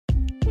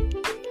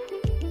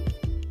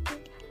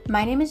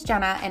My name is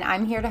Jenna, and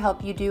I'm here to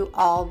help you do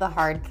all the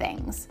hard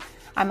things.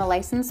 I'm a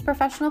licensed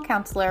professional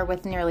counselor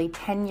with nearly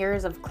 10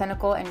 years of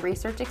clinical and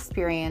research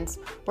experience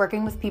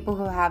working with people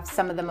who have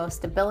some of the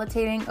most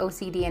debilitating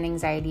OCD and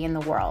anxiety in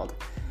the world.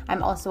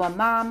 I'm also a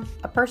mom,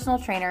 a personal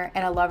trainer,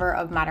 and a lover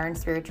of modern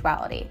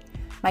spirituality.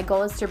 My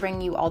goal is to bring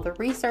you all the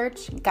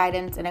research,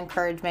 guidance, and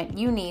encouragement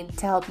you need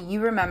to help you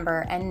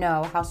remember and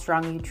know how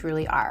strong you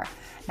truly are.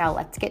 Now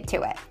let's get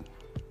to it.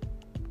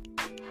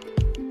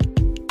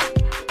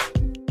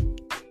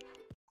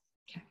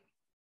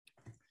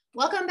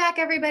 Welcome back,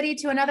 everybody,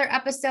 to another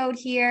episode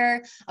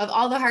here of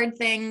All the Hard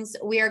Things.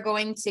 We are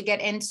going to get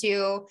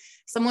into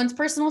someone's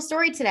personal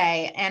story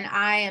today, and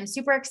I am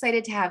super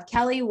excited to have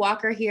Kelly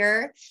Walker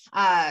here.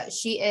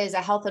 She is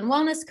a health and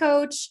wellness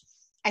coach.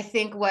 I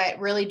think what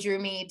really drew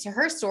me to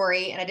her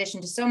story, in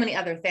addition to so many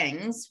other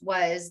things,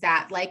 was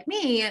that, like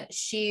me,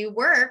 she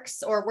worked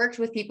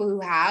with people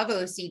who have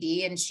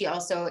OCD, and she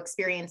also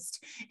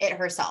experienced it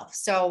herself.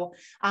 So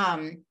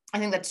I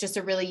think that's just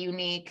a really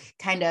unique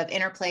kind of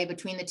interplay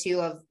between the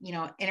two of,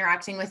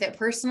 interacting with it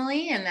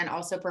personally and then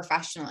also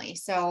professionally.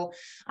 So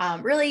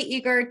really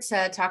eager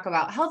to talk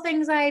about health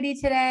anxiety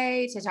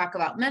today, to talk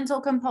about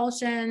mental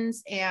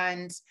compulsions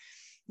and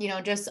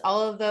just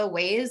all of the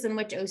ways in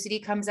which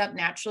OCD comes up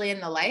naturally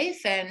in the life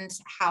and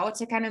how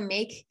to kind of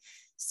make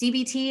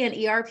CBT and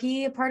ERP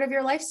a part of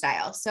your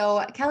lifestyle.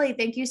 So Kelly,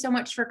 thank you so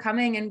much for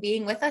coming and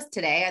being with us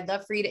today. I'd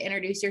love for you to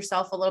introduce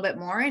yourself a little bit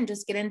more and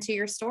just get into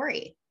your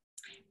story.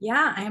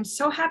 Yeah, I am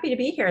so happy to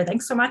be here.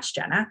 Thanks so much,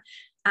 Jenna.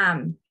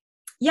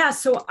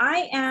 So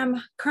I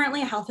am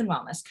currently a health and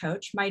wellness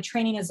coach. My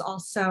training is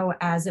also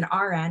as an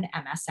RN,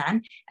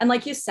 MSN. And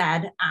like you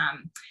said,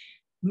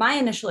 my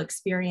initial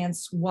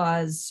experience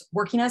was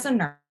working as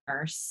a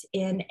nurse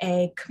in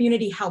a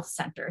community health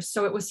center.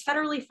 So it was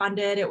federally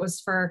funded. It was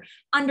for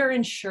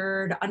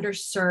underinsured,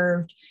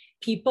 underserved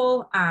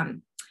people.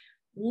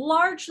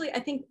 Largely, I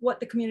think what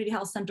the community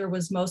health center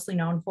was mostly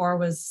known for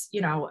was,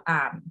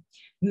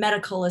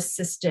 medical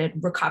assisted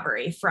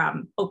recovery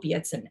from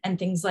opiates and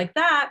things like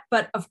that.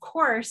 But of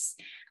course,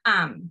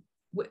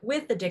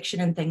 with addiction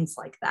and things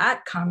like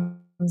that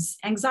comes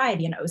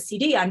anxiety and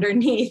OCD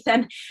underneath.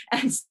 And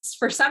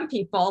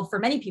for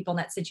many people in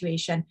that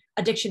situation,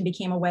 addiction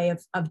became a way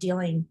of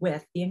dealing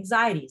with the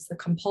anxieties, the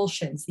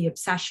compulsions, the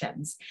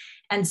obsessions.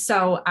 And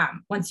so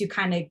once you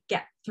kind of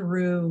get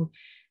through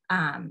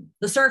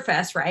the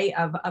surface, right,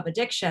 of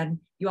addiction,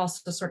 you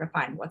also sort of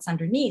find what's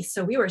underneath.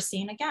 So we were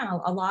seeing, again,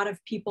 a lot of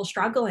people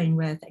struggling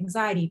with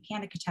anxiety,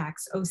 panic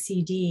attacks,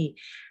 OCD.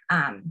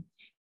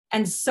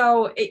 And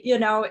so,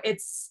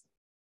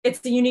 it's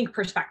the unique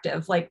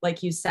perspective.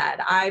 Like you said,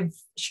 I've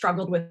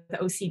struggled with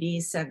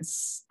OCD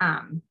since,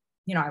 I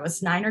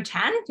was 9 or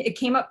 10. It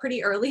came up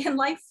pretty early in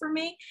life for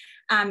me.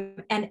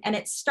 And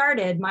it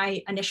started,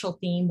 my initial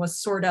theme was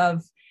sort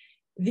of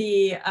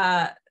the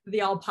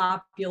all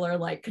popular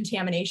like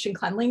contamination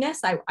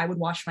cleanliness. I would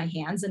wash my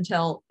hands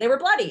until they were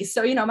bloody.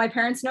 So, my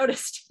parents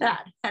noticed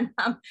that. And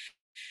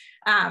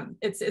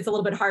it's a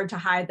little bit hard to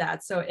hide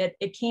that. So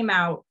it came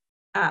out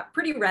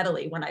pretty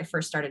readily when I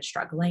first started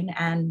struggling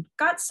and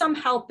got some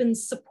help and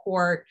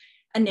support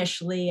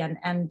initially.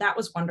 And that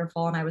was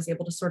wonderful. And I was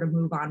able to sort of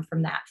move on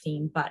from that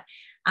theme. But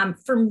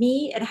for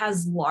me, it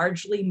has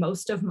largely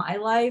most of my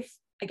life,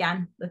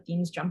 again, the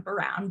themes jump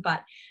around,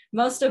 but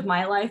most of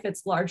my life,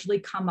 it's largely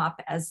come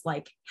up as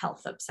like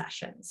health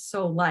obsessions.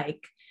 So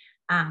like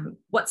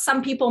what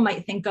some people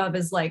might think of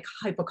as like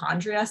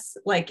hypochondria,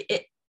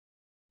 like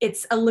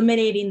it's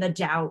eliminating the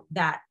doubt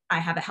that I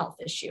have a health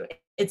issue.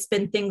 It's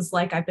been things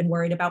like I've been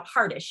worried about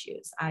heart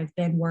issues. I've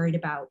been worried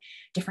about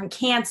different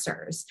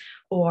cancers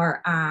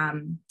or,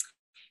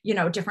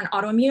 different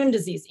autoimmune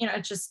disease,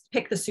 just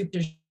pick the soup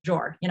du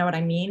jour, you know what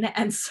I mean?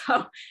 And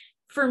so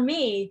for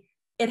me,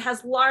 it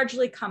has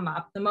largely come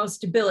up. The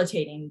most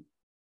debilitating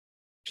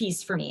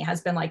piece for me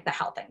has been like the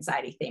health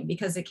anxiety thing,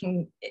 because I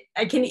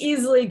can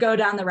easily go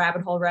down the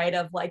rabbit hole, right,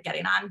 of like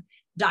getting on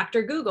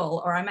Dr.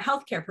 Google, or I'm a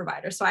healthcare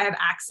provider. So I have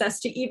access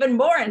to even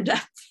more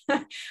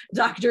in-depth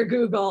Dr.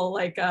 Google,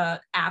 like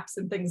apps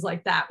and things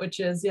like that, which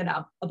is,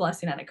 a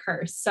blessing and a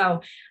curse.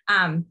 So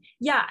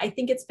I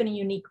think it's been a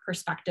unique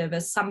perspective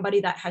as somebody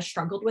that has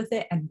struggled with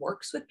it and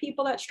works with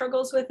people that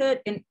struggles with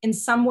it. In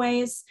some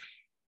ways,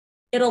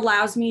 it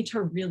allows me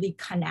to really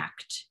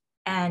connect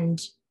and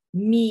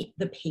meet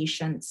the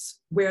patients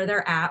where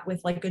they're at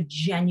with like a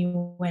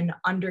genuine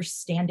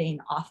understanding,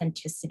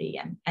 authenticity,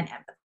 and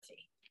empathy.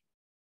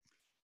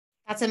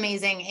 That's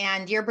amazing.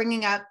 And you're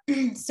bringing up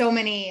so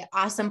many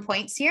awesome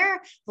points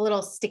here, a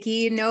little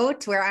sticky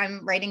note where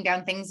I'm writing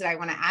down things that I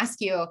want to ask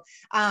you.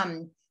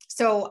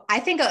 So I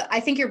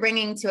think you're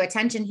bringing to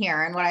attention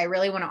here. And what I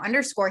really want to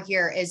underscore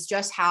here is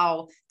just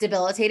how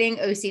debilitating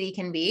OCD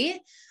can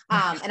be.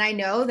 And I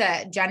know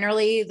that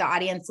generally the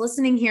audience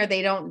listening here,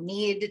 they don't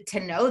need to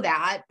know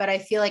that, but I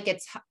feel like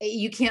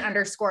you can't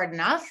underscore it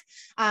enough.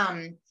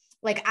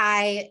 Like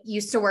I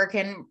used to work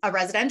in a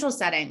residential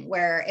setting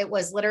where it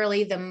was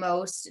literally the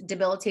most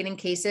debilitating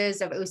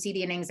cases of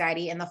OCD and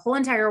anxiety in the whole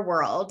entire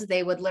world.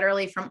 They would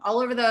literally from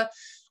all over the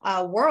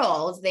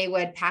world, they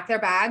would pack their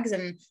bags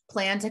and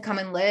plan to come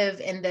and live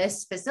in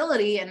this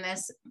facility, in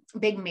this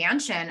big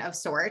mansion of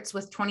sorts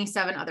with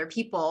 27 other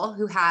people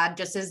who had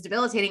just as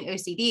debilitating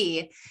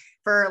OCD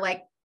for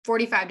like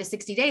 45 to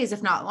 60 days,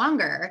 if not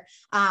longer.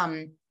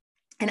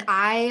 And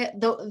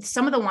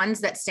some of the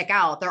ones that stick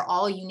out, they're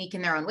all unique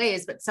in their own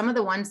ways, but some of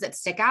the ones that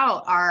stick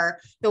out are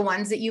the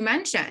ones that you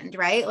mentioned,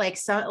 right? Like,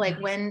 so like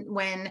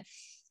when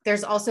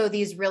there's also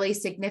these really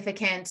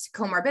significant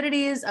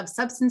comorbidities of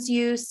substance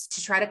use to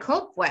try to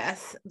cope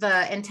with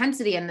the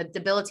intensity and the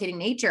debilitating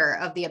nature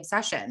of the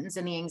obsessions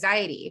and the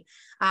anxiety.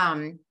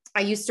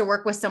 I used to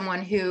work with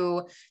someone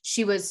who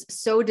she was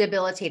so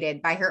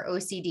debilitated by her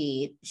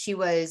OCD. She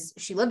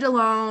lived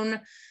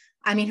alone.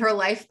 I mean, her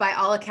life by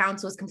all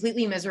accounts was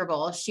completely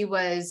miserable. She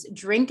was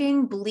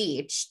drinking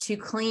bleach to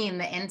clean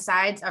the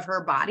insides of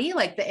her body,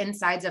 like the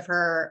insides of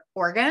her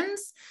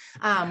organs,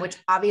 which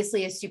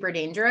obviously is super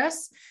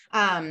dangerous.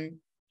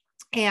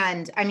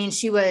 And I mean,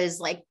 she was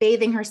like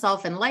bathing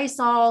herself in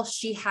Lysol.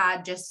 She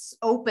had just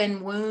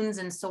open wounds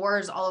and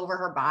sores all over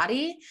her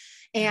body.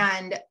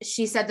 And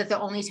she said that the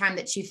only time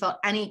that she felt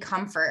any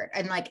comfort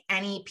and like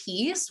any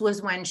peace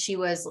was when she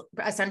was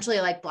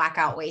essentially like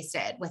blackout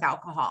wasted with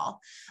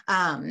alcohol.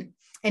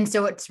 And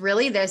so it's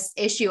really this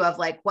issue of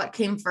like, what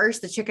came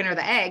first, the chicken or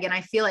the egg? And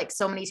I feel like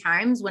so many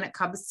times when it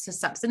comes to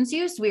substance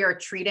use, we are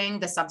treating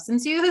the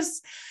substance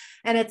use.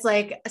 And it's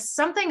like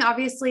something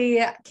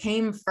obviously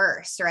came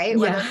first, right?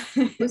 Yeah.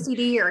 Whether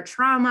OCD or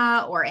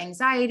trauma or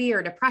anxiety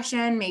or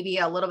depression, maybe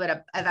a little bit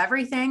of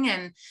everything.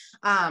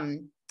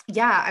 And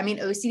yeah, I mean,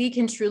 OCD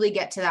can truly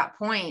get to that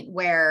point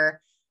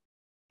where,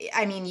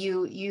 I mean,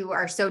 you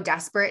are so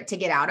desperate to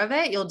get out of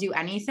it, you'll do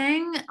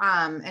anything.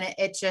 And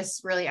it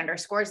just really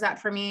underscores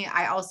that for me.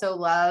 I also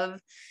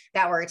love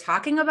that we're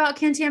talking about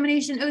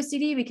contamination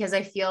OCD, because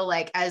I feel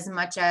like as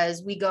much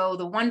as we go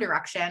the one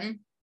direction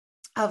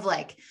of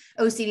like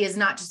OCD is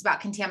not just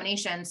about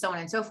contamination, so on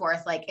and so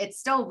forth, like it's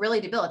still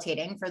really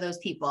debilitating for those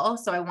people.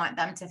 So I want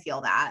them to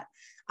feel that.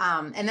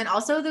 And then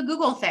also the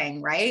Google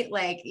thing, right?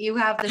 Like you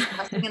have this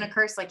blessing and a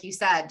curse, like you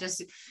said,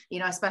 just, you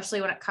know, especially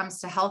when it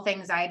comes to health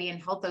anxiety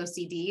and health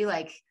OCD,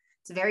 like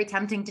it's very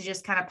tempting to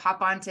just kind of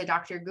pop onto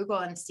Dr. Google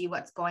and see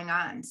what's going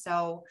on.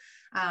 So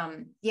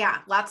yeah,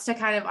 lots to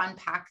kind of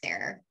unpack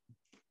there.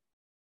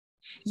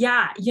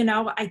 Yeah. You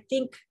know, I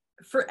think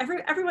for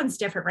everyone's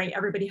different, right?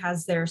 Everybody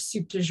has their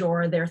soup du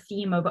jour, their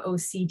theme of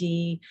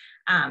OCD.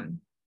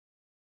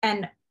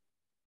 And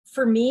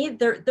for me,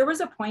 there was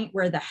a point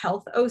where the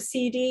health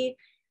OCD,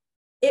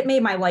 it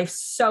made my life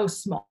so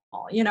small.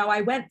 You know,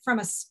 I went from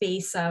a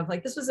space of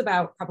like, this was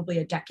about probably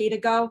a decade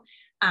ago.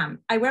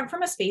 I went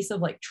from a space of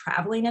like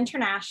traveling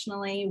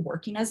internationally,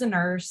 working as a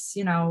nurse,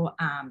 you know,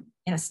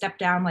 in a step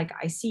down like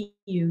ICU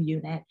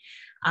unit.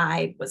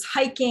 I was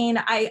hiking.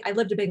 I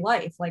lived a big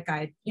life. Like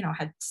I, you know,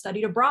 had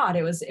studied abroad.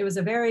 It was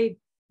a very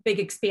big,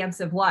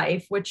 expansive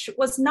life, which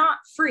was not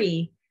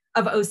free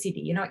of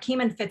OCD. You know, it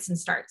came in fits and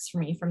starts for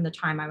me from the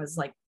time I was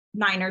like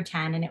 9 or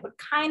 10, and it would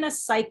kind of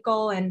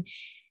cycle, and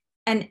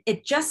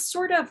it just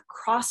sort of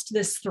crossed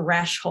this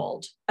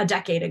threshold a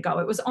decade ago.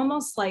 It was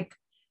almost like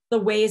the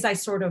ways I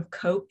sort of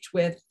coped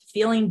with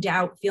feeling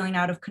doubt, feeling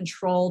out of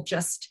control,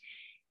 just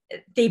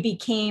they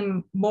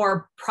became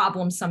more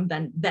problemsome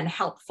than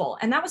helpful.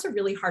 And that was a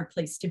really hard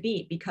place to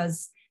be,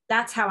 because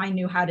that's how I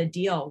knew how to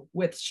deal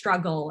with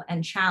struggle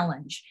and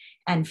challenge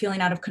and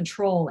feeling out of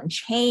control and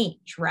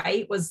change,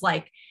 right? Was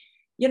like,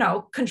 you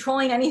know,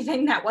 controlling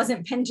anything that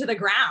wasn't pinned to the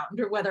ground,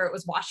 or whether it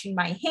was washing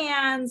my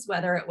hands,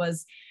 whether it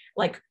was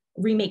like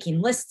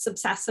remaking lists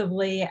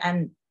obsessively.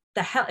 And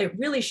it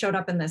really showed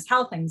up in this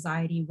health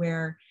anxiety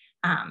where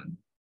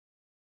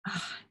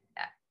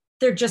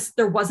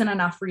there wasn't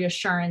enough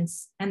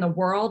reassurance in the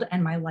world,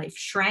 and my life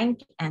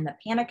shrank and the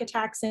panic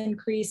attacks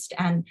increased.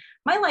 And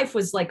my life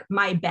was like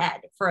my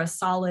bed for a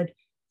solid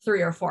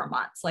 3 or 4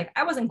 months. Like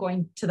I wasn't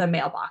going to the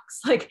mailbox.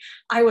 Like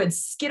I would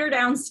skitter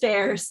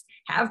downstairs,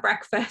 have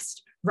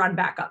breakfast, run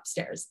back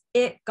upstairs.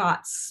 It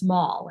got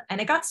small, and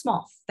it got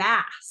small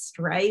fast,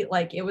 right?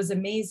 Like it was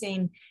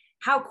amazing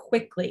how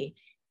quickly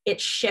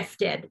it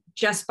shifted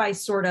just by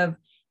sort of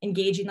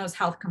engaging those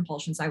health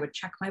compulsions. I would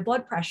check my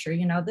blood pressure.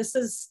 You know, this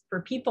is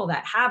for people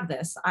that have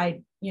this.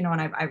 And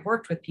I've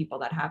worked with people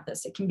that have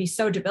this. It can be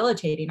so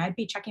debilitating. I'd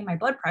be checking my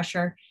blood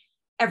pressure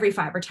every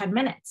 5 or 10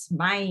 minutes.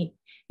 My,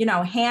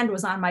 hand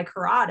was on my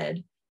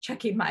carotid,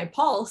 checking my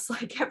pulse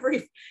like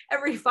every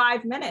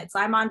 5 minutes.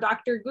 I'm on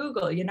Dr.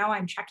 Google,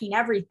 I'm checking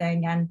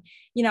everything. And,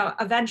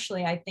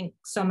 eventually I think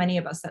so many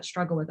of us that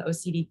struggle with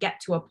OCD get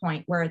to a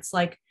point where it's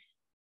like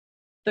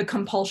the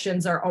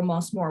compulsions are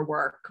almost more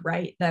work,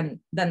 right, than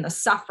the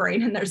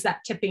suffering. And there's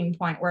that tipping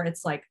point where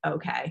it's like,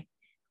 okay,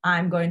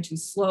 I'm going to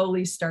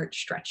slowly start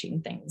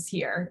stretching things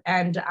here.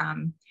 And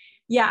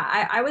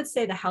I would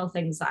say the health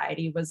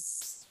anxiety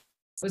was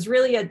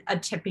really a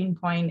tipping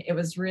point. It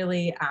was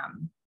really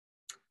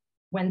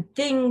when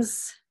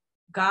things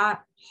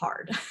got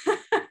hard.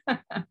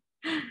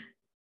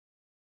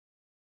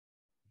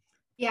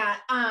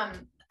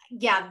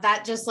 Yeah,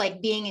 that just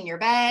like being in your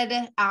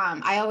bed.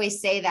 I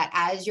always say that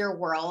as your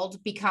world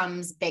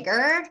becomes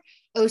bigger,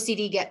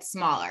 OCD gets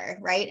smaller,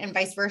 right? And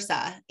vice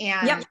versa.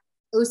 And Yep.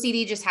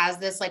 OCD just has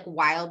this like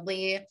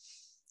wildly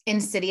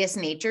insidious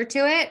nature to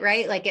it,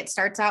 right? Like it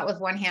starts out with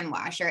one hand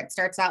wash, or it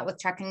starts out with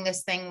checking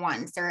this thing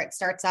once, or it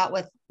starts out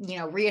with,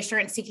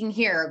 reassurance seeking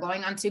here, or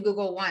going onto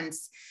Google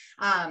once.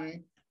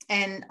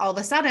 And all of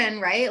a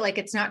sudden, right? Like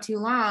it's not too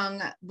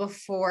long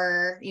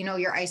before,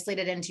 you're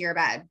isolated into your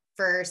bed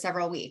for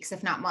several weeks,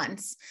 if not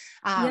months.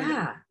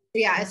 Yeah.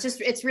 Yeah,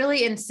 it's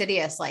really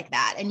insidious like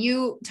that. And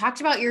you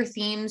talked about your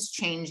themes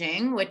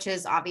changing, which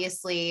is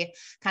obviously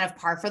kind of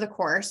par for the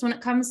course when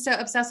it comes to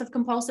obsessive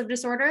compulsive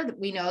disorder.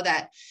 We know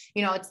that,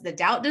 it's the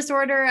doubt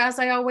disorder, as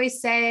I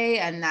always say,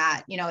 and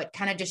that, it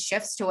kind of just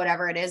shifts to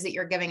whatever it is that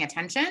you're giving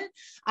attention.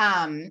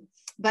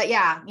 But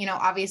yeah,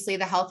 obviously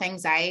the health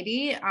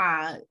anxiety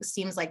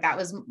seems like that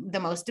was the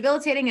most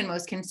debilitating and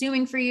most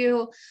consuming for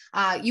you.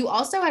 You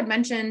also had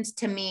mentioned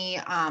to me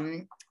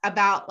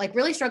about like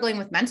really struggling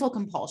with mental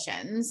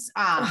compulsions.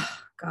 Oh,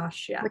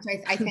 gosh, yeah. Which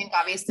I think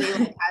obviously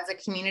like, as a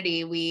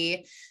community,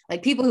 we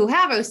like people who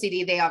have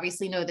OCD, they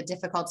obviously know the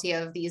difficulty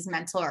of these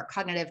mental or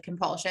cognitive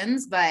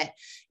compulsions, but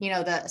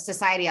the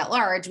society at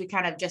large, we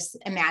kind of just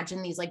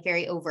imagine these like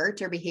very overt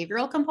or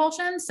behavioral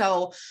compulsions.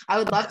 So I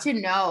would love to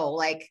know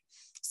like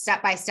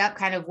step by step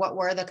kind of what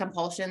were the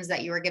compulsions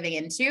that you were giving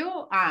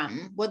into.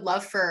 Would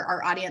love for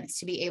our audience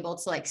to be able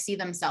to like see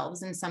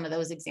themselves in some of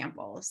those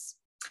examples.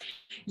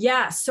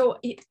 Yeah. So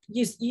you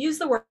use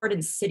the word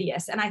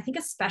insidious. And I think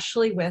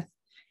especially with,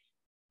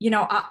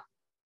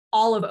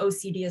 all of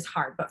OCD is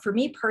hard. But for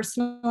me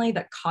personally,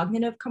 the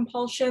cognitive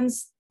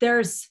compulsions,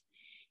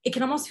 it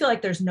can almost feel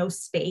like there's no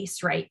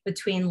space, right,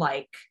 between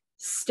like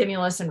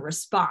stimulus and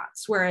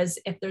response. Whereas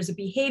if there's a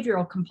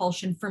behavioral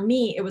compulsion, for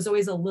me, it was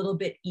always a little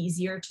bit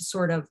easier to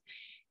sort of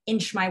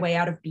inch my way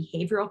out of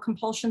behavioral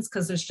compulsions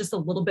because there's just a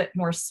little bit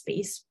more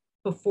space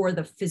before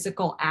the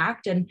physical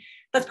act. And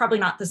that's probably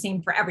not the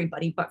same for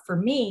everybody. But for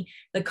me,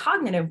 the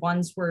cognitive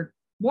ones were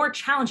more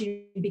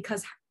challenging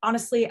because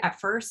honestly, at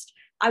first,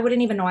 I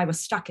wouldn't even know I was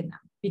stuck in them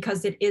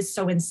because it is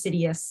so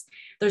insidious.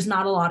 There's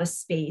not a lot of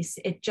space.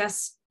 It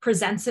just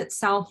presents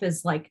itself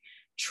as like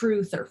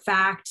truth or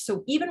fact.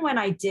 So even when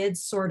I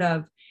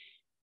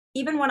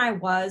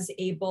was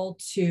able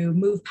to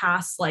move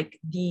past like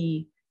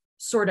the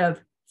sort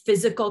of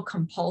physical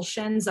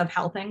compulsions of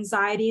health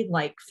anxiety,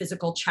 like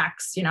physical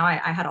checks,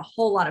 I had a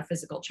whole lot of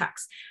physical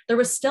checks. There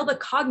was still the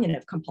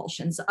cognitive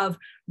compulsions of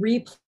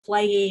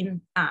replaying.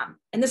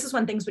 And this is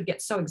when things would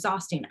get so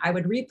exhausting. I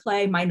would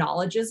replay my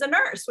knowledge as a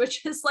nurse,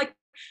 which is like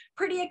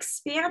pretty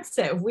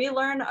expansive. We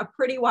learn a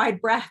pretty wide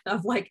breadth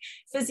of like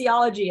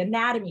physiology,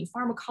 anatomy,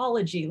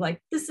 pharmacology.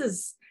 Like this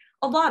is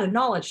a lot of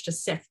knowledge to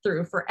sift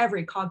through for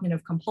every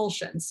cognitive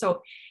compulsion.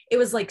 So it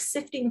was like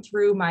sifting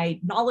through my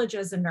knowledge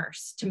as a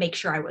nurse to make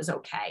sure I was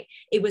okay.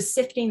 It was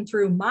sifting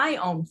through my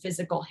own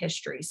physical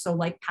history. So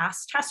like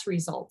past test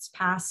results,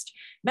 past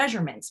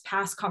measurements,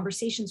 past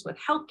conversations with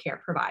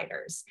healthcare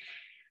providers.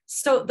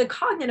 So the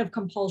cognitive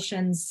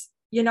compulsions,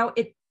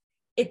 it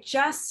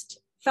just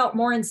felt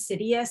more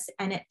insidious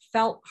and it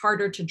felt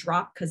harder to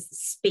drop because the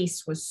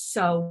space was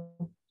so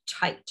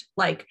tight.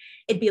 Like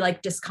it'd be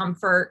like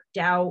discomfort,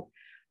 doubt,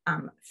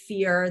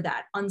 fear,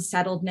 that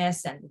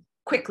unsettledness, and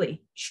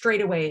quickly,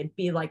 straight away, it'd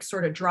be like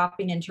sort of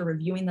dropping into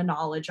reviewing the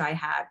knowledge I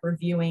had,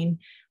 reviewing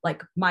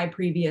like my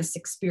previous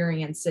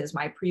experiences,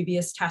 my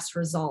previous test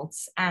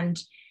results.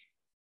 And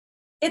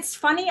it's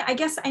funny, I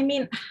guess,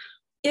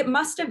 it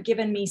must have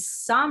given me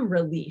some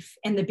relief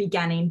in the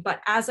beginning, but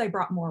as I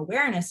brought more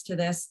awareness to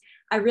this,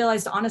 I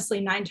realized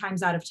honestly, 9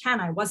 times out of 10,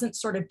 I wasn't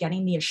sort of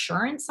getting the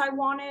assurance I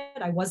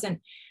wanted. I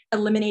wasn't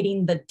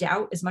eliminating the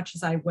doubt as much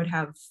as I would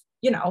have,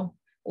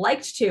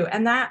 liked to.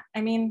 And that,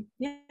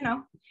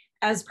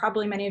 as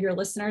probably many of your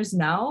listeners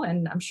know,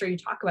 and I'm sure you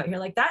talk about here,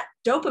 like that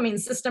dopamine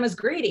system is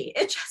greedy.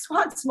 It just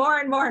wants more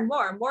and more and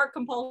more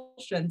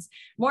compulsions,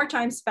 more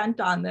time spent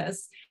on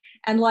this,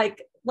 and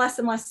like less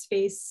and less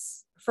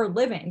space for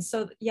living.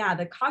 So yeah,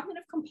 the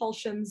cognitive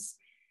compulsions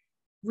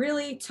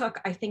really took,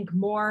 I think,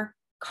 more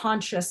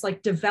conscious,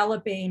 like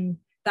developing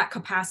that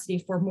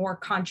capacity for more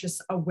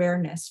conscious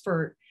awareness,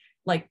 for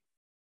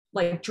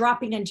like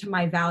dropping into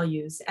my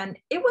values. And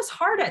it was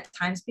hard at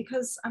times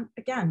because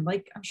again,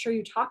 like I'm sure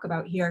you talk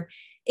about here,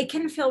 it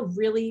can feel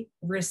really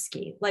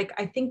risky. Like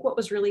I think what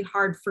was really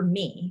hard for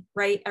me,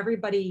 right?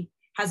 Everybody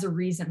has a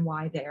reason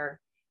why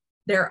their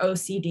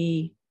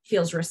OCD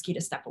feels risky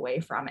to step away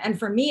from. And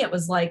for me, it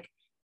was like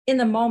in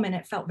the moment,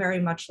 it felt very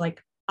much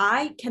like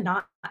I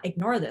cannot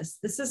ignore this.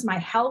 This is my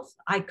health.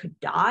 I could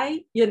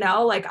die,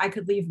 like I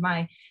could leave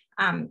my,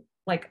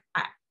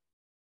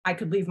 I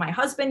could leave my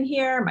husband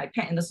here, my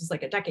parent, this was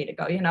like a decade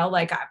ago,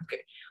 like I'm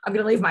going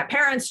to leave my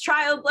parents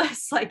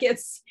childless. Like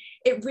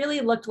it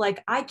really looked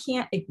like I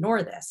can't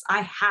ignore this.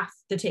 I have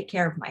to take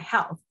care of my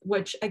health,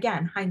 which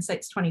again,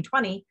 hindsight's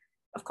 2020.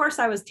 Of course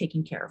I was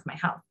taking care of my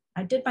health.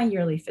 I did my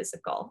yearly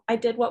physical. I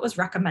did what was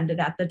recommended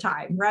at the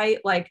time, right?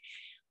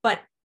 But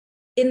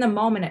in the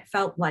moment, it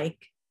felt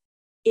like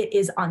it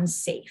is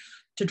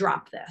unsafe to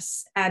drop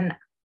this. And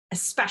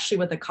especially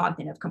with the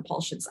cognitive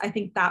compulsions, I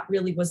think that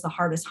really was the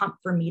hardest hump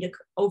for me to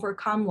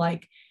overcome.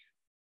 Like,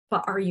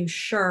 but are you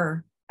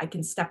sure I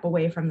can step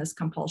away from this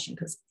compulsion?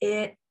 Because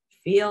it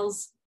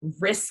feels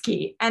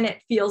risky and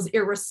it feels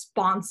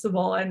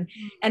irresponsible and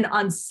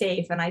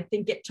unsafe. And I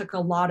think it took a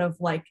lot of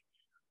like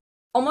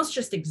almost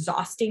just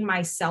exhausting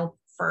myself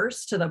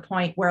first to the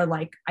point where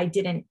like I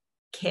didn't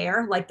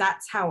care. Like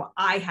that's how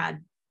I had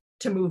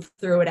to move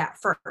through it at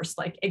first,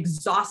 like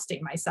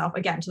exhausting myself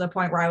again to the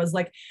point where I was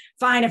like,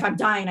 fine, if I'm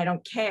dying, I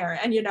don't care.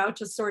 And,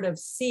 to sort of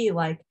see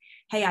like,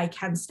 hey, I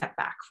can step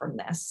back from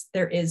this.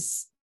 There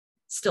is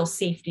still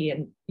safety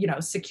and,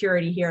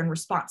 security here and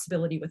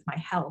responsibility with my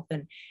health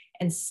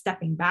and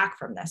stepping back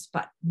from this.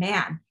 But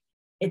man,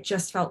 it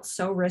just felt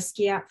so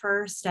risky at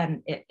first.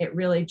 And it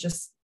really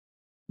just,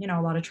 a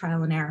lot of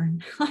trial and error.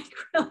 And like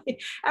really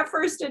at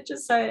first it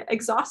just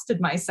exhausted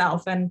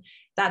myself. And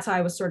that's how I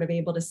was sort of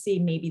able to see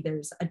maybe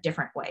there's a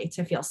different way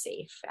to feel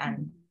safe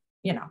and,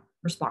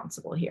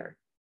 responsible here.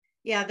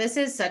 Yeah, this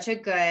is such a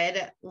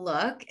good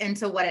look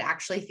into what it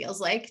actually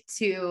feels like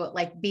to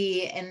like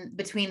be in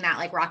between that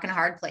like rock and a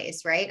hard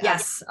place, right?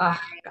 Yes.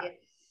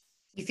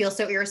 You feel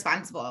so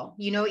irresponsible.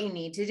 You know what you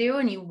need to do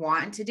and you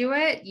want to do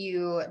it.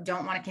 You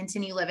don't want to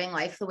continue living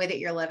life the way that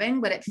you're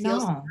living, but it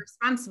feels so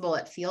irresponsible.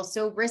 It feels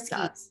so risky.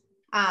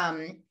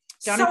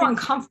 So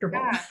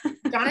uncomfortable.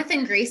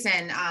 Jonathan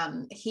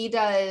Grayson, he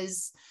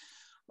does,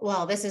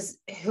 well, this is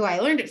who I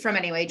learned it from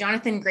anyway.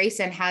 Jonathan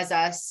Grayson has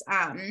us,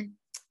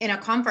 in a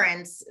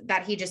conference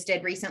that he just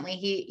did recently,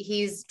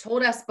 he's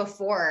told us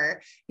before,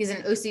 he's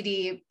an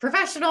OCD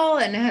professional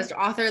and has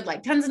authored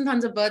like tons and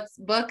tons of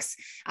books.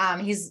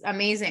 He's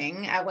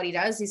amazing at what he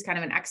does. He's kind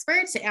of an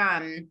expert.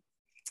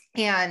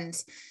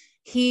 And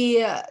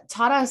he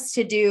taught us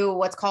to do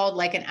what's called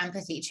like an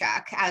empathy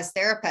check as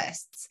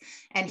therapists.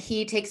 And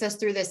he takes us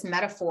through this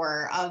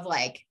metaphor of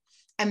like,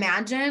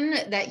 imagine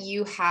that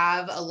you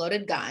have a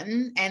loaded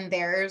gun and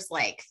there's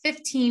like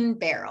 15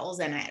 barrels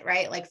in it,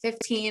 right? Like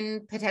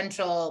 15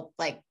 potential,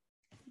 like,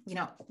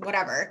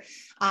 whatever,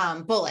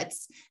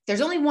 bullets. There's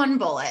only one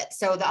bullet.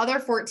 So the other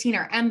 14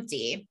 are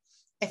empty.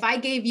 If I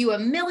gave you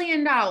 $1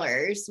 million,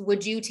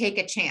 would you take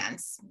a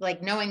chance?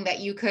 Like knowing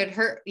that you could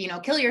hurt,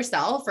 kill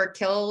yourself or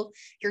kill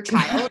your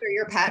child or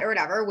your pet or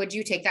whatever, would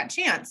you take that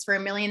chance for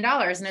 $1 million?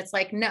 And it's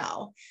like,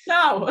 no.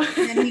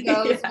 And then he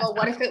goes, well,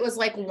 what if it was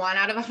like 1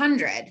 out of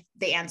 100?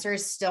 The answer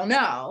is still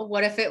no.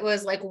 What if it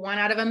was like 1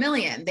 out of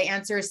 1,000,000? The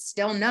answer is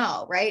still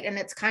no. Right. And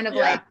it's kind of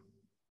like,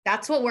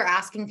 that's what we're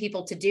asking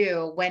people to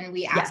do when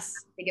we ask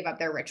them to give up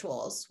their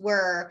rituals.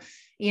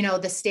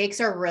 The stakes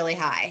are really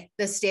high.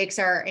 The stakes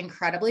are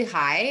incredibly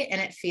high.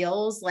 And it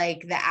feels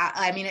like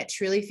it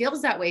truly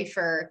feels that way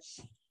for,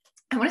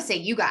 I want to say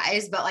you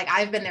guys, but like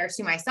I've been there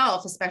too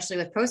myself, especially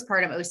with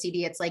postpartum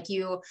OCD. It's like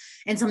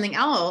and something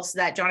else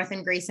that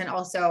Jonathan Grayson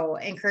also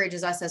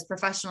encourages us as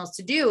professionals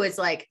to do is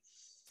like,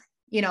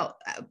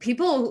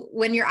 people,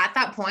 when you're at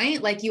that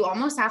point, like you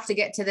almost have to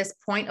get to this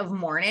point of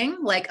mourning,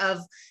 like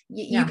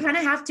you kind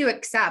of have to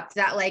accept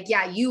that, like,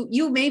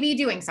 you may be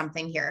doing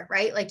something here,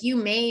 right? Like you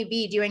may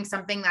be doing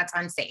something that's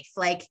unsafe.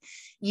 Like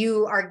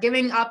you are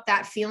giving up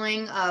that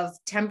feeling of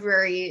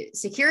temporary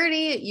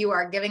security. You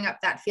are giving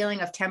up that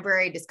feeling of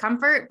temporary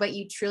discomfort, but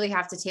you truly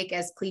have to take,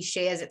 as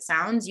cliche as it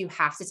sounds, you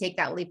have to take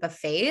that leap of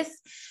faith.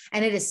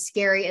 And it is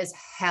scary as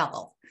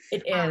hell.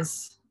 It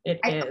is. It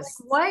is.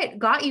 Like, what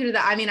got you to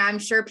that? I mean, I'm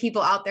sure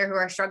people out there who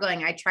are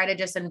struggling, I try to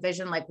just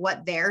envision like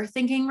what they're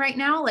thinking right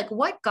now. Like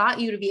what got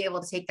you to be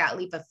able to take that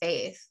leap of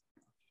faith?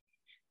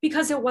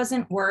 Because it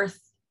wasn't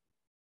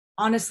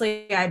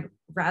honestly, I'd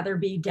rather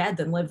be dead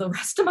than live the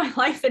rest of my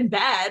life in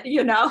bed,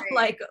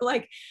 right.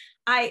 like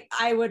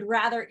I would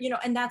rather,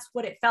 and that's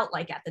what it felt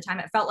like at the time.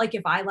 It felt like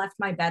if I left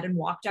my bed and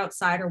walked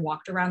outside or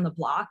walked around the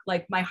block,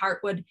 like my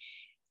heart would,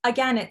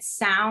 again, it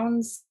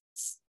sounds,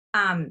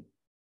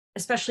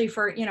 especially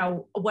for,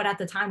 what at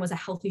the time was a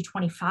healthy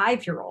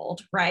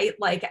 25-year-old, right?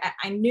 Like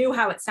I knew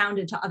how it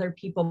sounded to other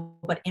people,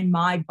 but in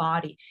my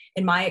body,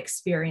 in my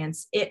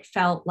experience, it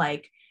felt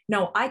like,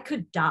 no, I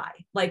could die.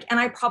 Like, and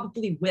I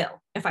probably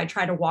will if I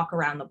try to walk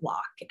around the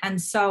block. And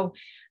so,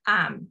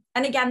 and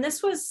again,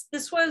 this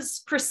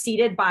was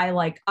preceded by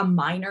like a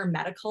minor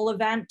medical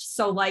event.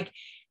 So like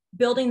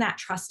building that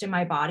trust in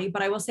my body,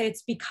 but I will say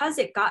it's because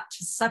it got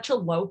to such a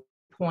low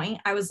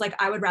point, I was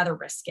like, I would rather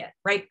risk it,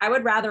 right? I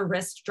would rather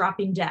risk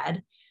dropping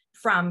dead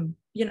from,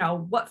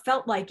 what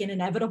felt like an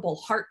inevitable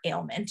heart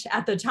ailment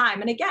at the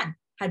time. And again,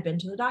 had been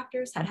to the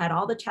doctors, had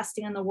all the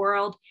testing in the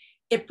world.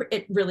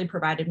 It really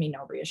provided me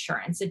no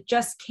reassurance. It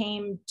just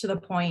came to the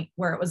point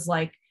where it was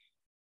like,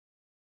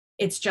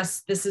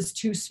 this is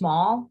too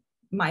small.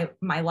 My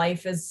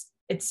life this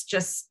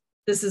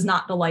is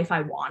not the life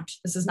I want.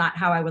 This is not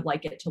how I would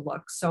like it to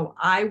look. So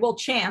I will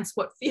chance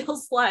what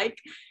feels like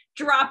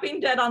dropping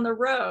dead on the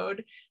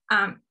road,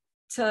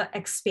 to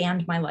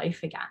expand my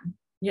life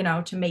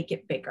again, to make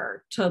it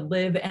bigger, to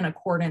live in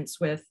accordance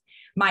with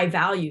my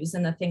values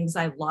and the things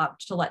I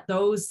loved, to let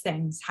those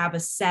things have a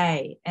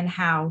say in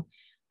how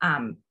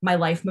my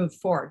life moved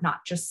forward,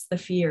 not just the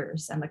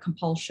fears and the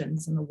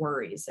compulsions and the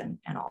worries and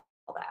all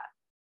that.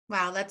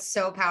 Wow, that's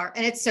so powerful.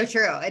 And it's so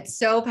true. It's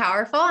so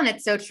powerful. And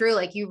it's so true.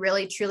 Like you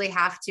really, truly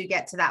have to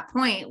get to that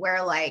point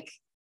where like,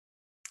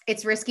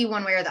 it's risky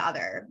one way or the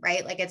other,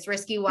 right? Like it's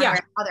risky one Yeah. way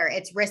or the other.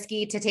 It's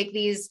risky to take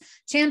these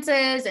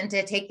chances and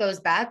to take those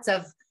bets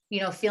of,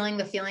 feeling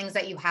the feelings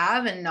that you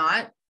have and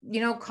not,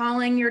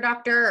 calling your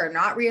doctor or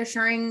not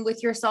reassuring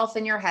with yourself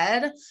in your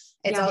head.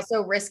 It's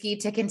also risky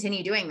to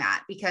continue doing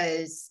that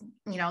because,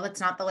 that's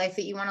not the life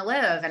that you want to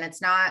live and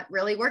it's not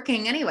really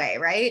working anyway.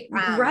 Right.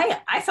 Right.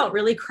 I felt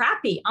really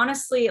crappy.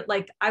 Honestly,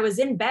 like I was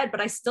in bed,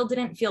 but I still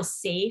didn't feel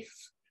safe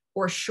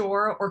or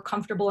sure or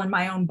comfortable in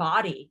my own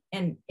body.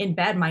 And in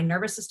bed, my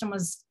nervous system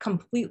was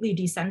completely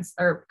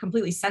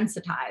completely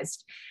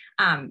sensitized.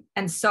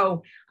 And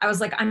so I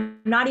was like, I'm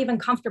not even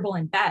comfortable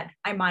in bed.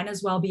 I might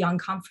as well be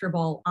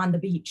uncomfortable on the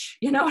beach.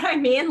 You know what I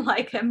mean?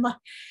 Like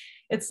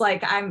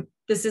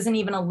this isn't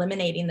even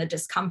eliminating the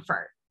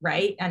discomfort,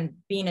 right? And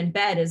being in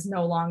bed is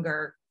no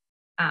longer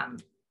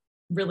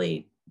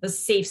really the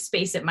safe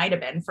space it might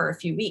have been for a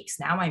few weeks.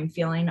 Now I'm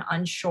feeling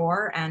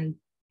unsure and,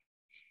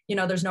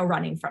 there's no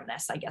running from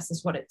this, I guess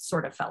is what it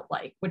sort of felt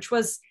like, which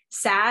was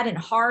sad and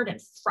hard and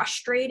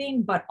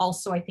frustrating, but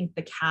also I think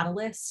the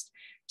catalyst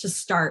to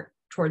start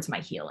towards my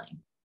healing.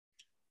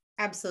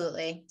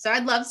 Absolutely. So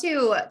I'd love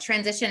to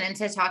transition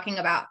into talking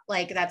about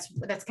like, that's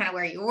kind of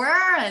where you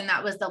were and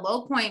that was the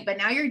low point, but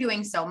now you're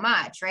doing so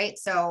much, right?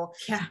 So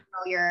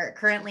you're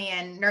currently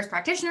in nurse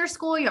practitioner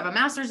school, you have a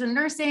master's in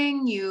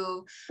nursing,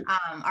 you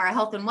are a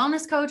health and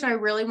wellness coach. I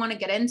really want to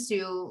get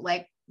into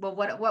like, well,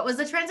 what was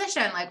the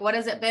transition? Like, what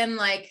has it been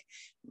like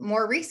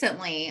more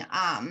recently?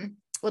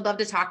 Would love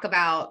to talk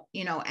about,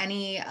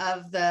 any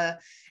of the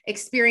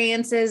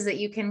experiences that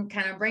you can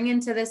kind of bring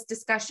into this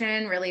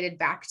discussion related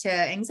back to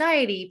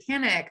anxiety,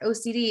 panic,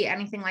 OCD,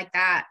 anything like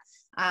that.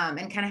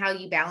 And kind of how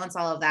you balance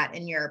all of that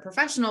in your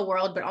professional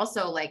world, but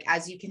also like,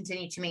 as you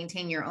continue to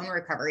maintain your own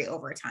recovery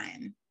over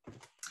time.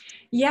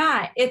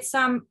 Yeah, it's,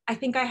 I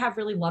think I have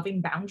really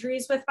loving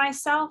boundaries with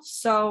myself.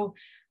 So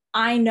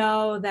I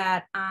know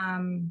that,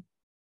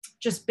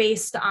 just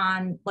based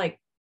on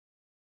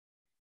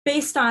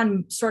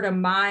sort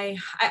of I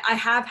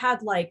have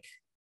had like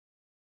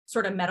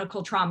sort of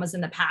medical traumas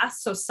in the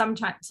past. So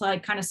sometimes I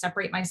kind of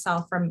separate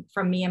myself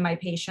from me and my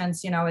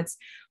patients, it's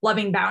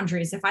loving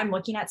boundaries. If I'm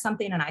looking at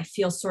something and I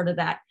feel sort of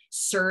that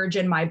surge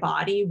in my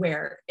body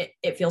where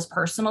it feels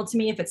personal to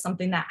me, if it's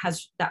something that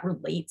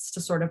relates to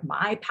sort of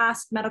my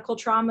past medical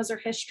traumas or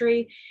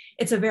history,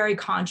 it's a very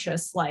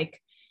conscious, like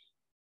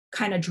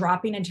kind of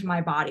dropping into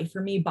my body.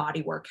 For me,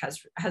 body work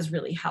has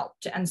really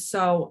helped. And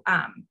so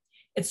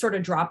it's sort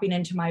of dropping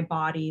into my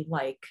body,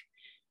 like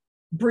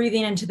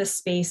breathing into the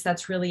space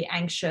that's really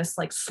anxious,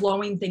 like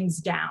slowing things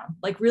down,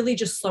 like really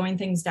just slowing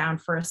things down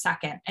for a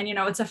second. And,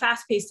 it's a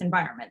fast-paced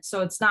environment. So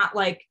it's not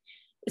like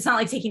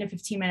taking a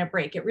 15-minute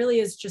break. It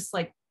really is just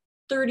like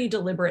 30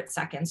 deliberate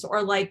seconds.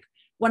 Or like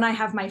when I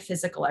have my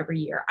physical every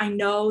year, I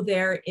know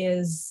there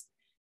is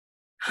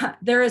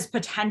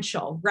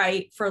potential,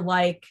 right? For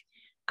like,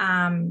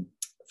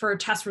 for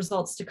test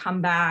results to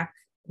come back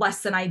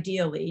less than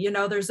ideally,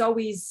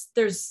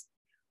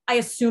 I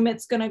assume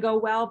it's going to go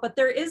well, but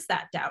there is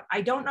that doubt.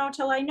 I don't know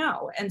till I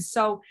know. And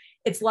so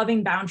it's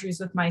loving boundaries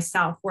with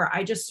myself where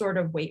I just sort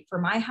of wait for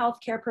my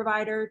healthcare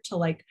provider to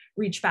like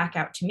reach back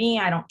out to me.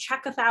 I don't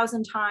check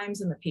 1,000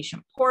 times in the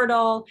patient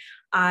portal.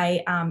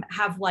 I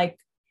have like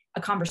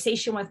a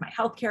conversation with my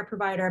healthcare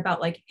provider about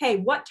like, hey,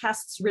 what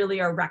tests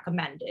really are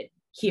recommended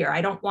here?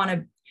 I don't want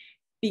to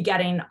be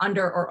getting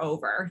under or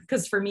over,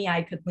 because for me,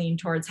 I could lean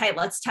towards, hey,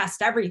 let's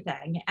test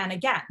everything. And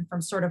again,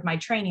 from sort of my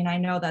training, I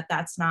know that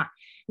that's not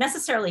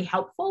necessarily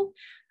helpful,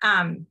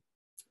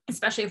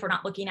 especially if we're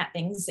not looking at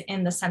things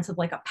in the sense of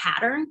like a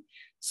pattern.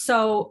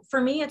 So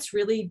for me, it's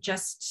really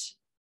just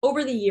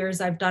over the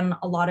years, I've done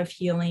a lot of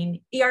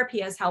healing. ERP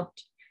has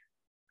helped,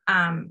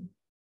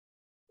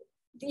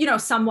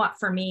 somewhat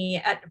for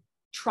me.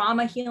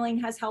 Trauma healing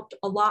has helped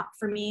a lot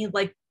for me.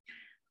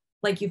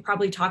 Like you've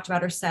probably talked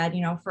about or said,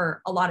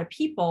 for a lot of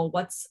people,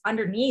 what's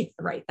underneath,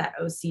 right? That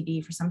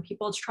OCD, for some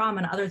people, it's trauma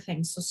and other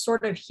things. So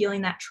sort of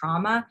healing that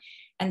trauma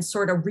and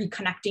sort of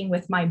reconnecting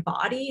with my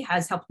body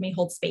has helped me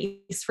hold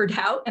space for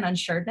doubt and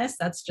unsureness.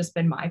 That's just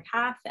been my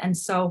path. And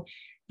so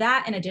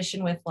that, in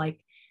addition with like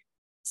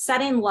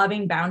setting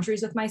loving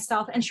boundaries with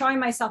myself and showing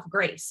myself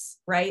grace,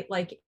 right?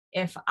 Like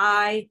if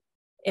I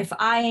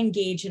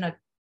engage in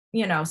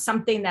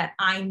something that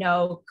I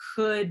know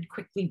could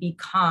quickly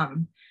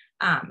become,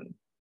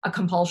 a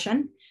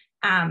compulsion,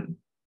 I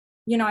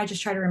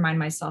just try to remind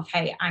myself,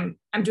 hey, I'm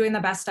doing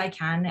the best I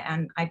can.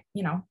 And I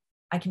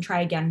can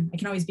try again. I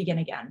can always begin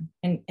again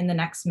in the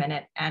next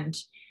minute. And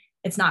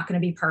it's not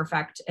going to be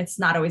perfect. It's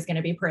not always going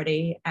to be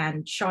pretty.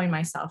 And showing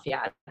myself,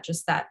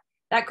 just that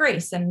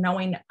grace and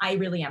knowing I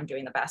really am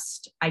doing the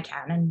best I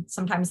can. And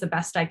sometimes the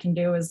best I can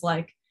do is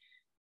like,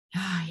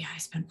 I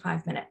spent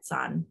 5 minutes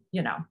on,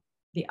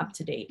 the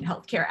up-to-date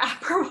healthcare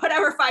app or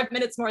whatever, 5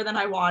 minutes more than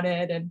I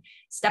wanted, and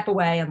step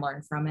away and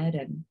learn from it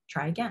and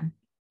try again.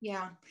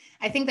 Yeah.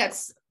 I think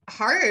that's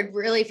hard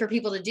really for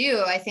people to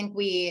do. I think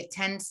we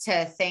tend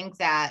to think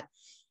that,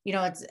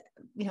 it's,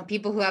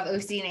 people who have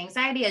OCD and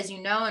anxiety, as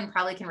and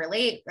probably can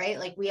relate, right?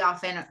 Like we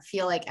often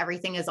feel like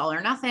everything is all or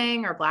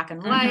nothing or black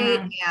and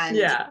white. And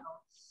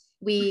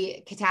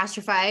we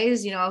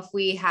catastrophize, if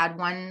we had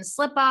one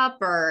slip up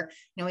or,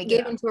 we gave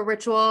Yeah. into a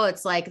ritual,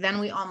 it's like, then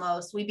we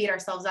beat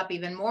ourselves up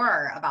even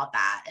more about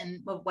that.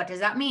 And what does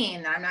that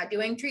mean? That I'm not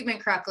doing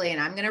treatment correctly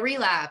and I'm going to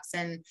relapse.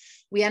 And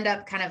we end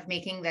up kind of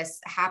making this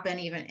happen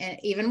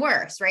even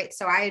worse. Right.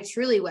 So I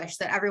truly wish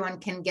that everyone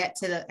can get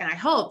and I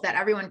hope that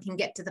everyone can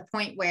get to the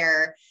point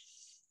where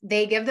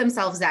they give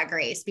themselves that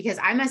grace, because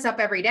I mess up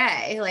every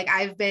day. Like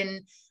I've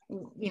been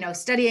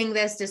studying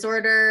this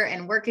disorder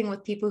and working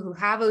with people who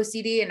have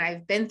OCD, and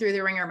I've been through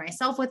the ringer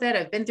myself with it.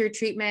 I've been through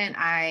treatment.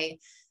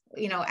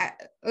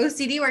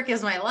 OCD work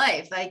is my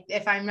life. Like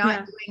if I'm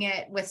not doing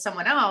it with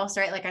someone else,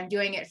 right? Like I'm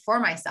doing it for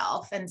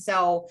myself. And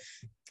so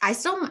I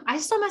still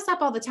mess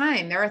up all the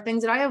time. There are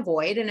things that I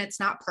avoid and it's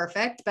not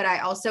perfect, but I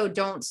also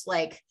don't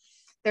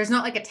there's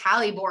not like a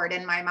tally board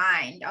in my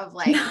mind of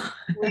like,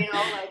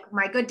 like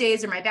my good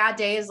days or my bad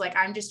days. Like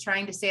I'm just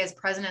trying to stay as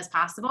present as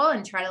possible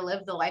and try to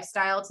live the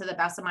lifestyle to the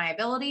best of my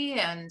ability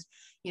and,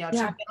 check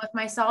in with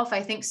myself.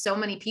 I think so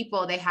many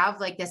people, they have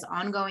like this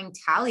ongoing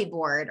tally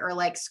board or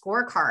like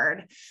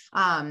scorecard,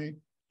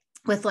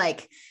 with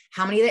like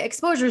how many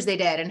exposures they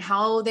did and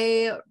how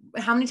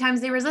many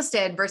times they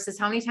resisted versus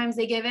how many times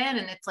they give in.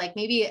 And it's like,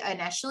 maybe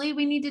initially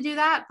we need to do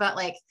that, but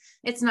like,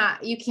 it's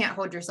not, you can't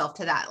hold yourself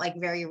to that like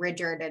very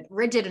rigid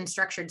and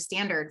structured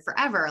standard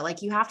forever.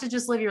 Like you have to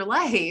just live your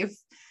life.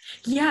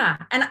 Yeah.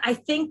 And I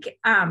think,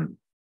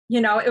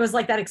 it was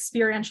like that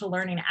experiential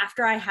learning.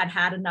 After I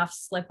had enough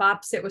slip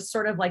ups, it was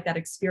sort of like that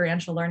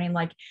experiential learning,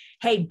 like,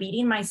 hey,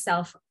 beating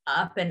myself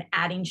up and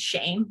adding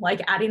shame,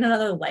 like adding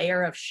another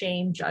layer of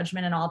shame,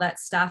 judgment, and all that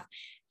stuff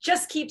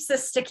just keeps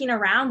this sticking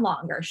around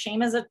longer.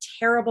 Shame is a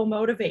terrible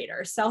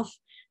motivator.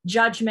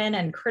 Self-judgment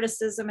and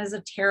criticism is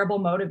a terrible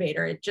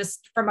motivator. It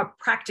just, from a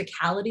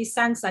practicality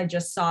sense, I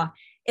just saw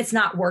it's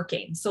not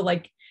working. So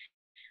like,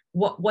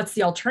 what's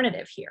the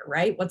alternative here,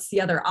 right? What's the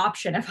other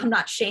option? If I'm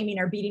not shaming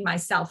or beating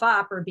myself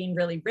up or being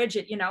really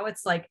rigid,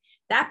 it's like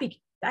that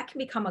can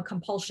become a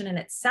compulsion in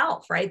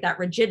itself, right? That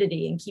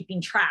rigidity and keeping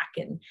track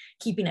and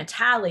keeping a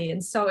tally.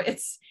 And so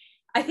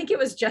I think it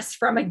was just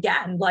from,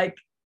 again, like,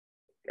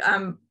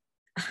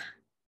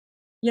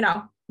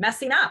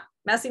 messing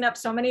up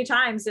so many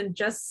times and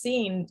just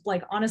seeing,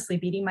 like, honestly,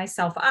 beating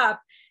myself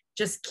up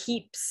just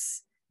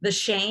keeps the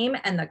shame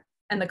and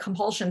the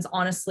compulsions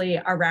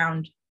honestly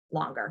around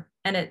longer,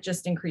 and it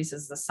just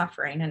increases the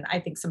suffering. And I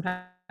think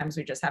sometimes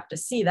we just have to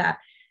see that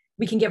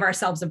we can give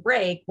ourselves a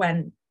break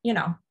when,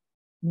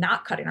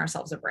 not cutting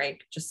ourselves a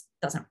break just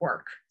doesn't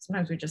work.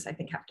 Sometimes we just, I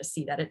think, have to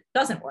see that it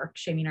doesn't work.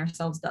 Shaming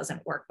ourselves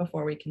doesn't work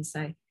before we can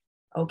say,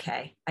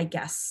 okay, I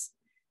guess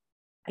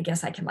I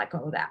can let go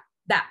of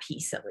that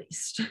piece at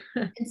least.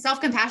 And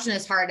self-compassion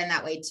is hard in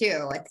that way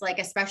too. It's like,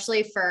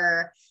 especially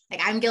for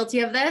like, I'm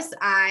guilty of this.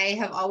 I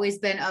have always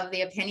been of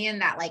the opinion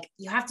that like,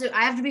 I have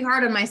to be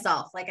hard on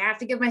myself. Like I have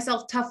to give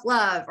myself tough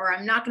love, or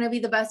I'm not going to be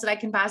the best that I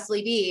can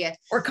possibly be.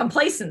 Or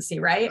complacency,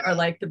 right? Or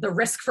like the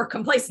risk for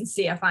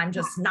complacency if I'm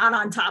just not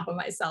on top of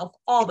myself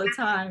all the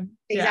time.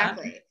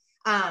 Exactly.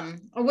 I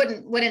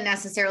wouldn't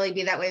necessarily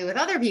be that way with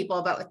other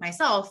people, but with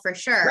myself for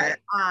sure. Right.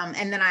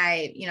 And then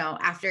I,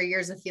 after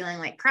years of feeling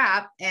like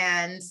crap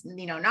and,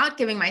 not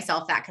giving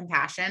myself that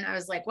compassion, I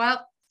was like,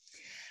 well,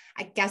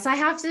 I guess I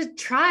have to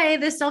try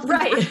this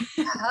self-compassion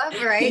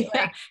stuff, right?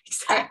 Yeah, like,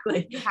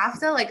 exactly. You have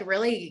to like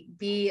really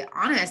be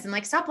honest and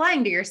like stop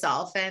lying to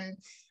yourself and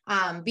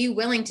be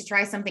willing to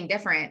try something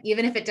different,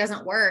 even if it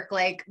doesn't work.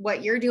 Like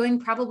what you're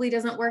doing probably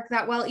doesn't work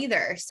that well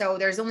either. So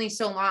there's only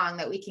so long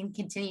that we can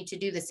continue to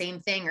do the same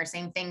thing or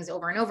same things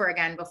over and over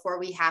again before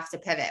we have to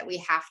pivot. We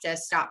have to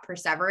stop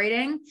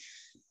perseverating.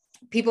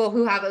 People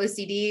who have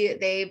OCD,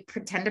 they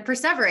tend to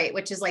perseverate,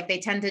 which is like, they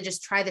tend to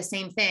just try the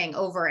same thing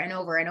over and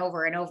over and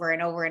over and over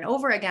and over and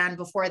over again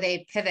before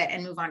they pivot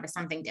and move on to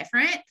something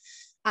different.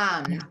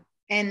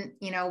 And,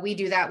 we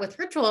do that with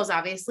rituals,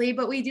 obviously,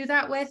 but we do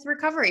that with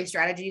recovery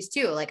strategies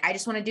too. Like, I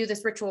just want to do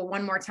this ritual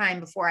one more time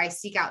before I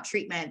seek out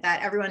treatment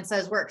that everyone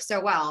says works so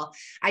well.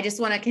 I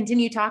just want to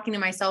continue talking to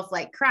myself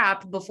like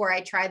crap before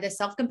I try this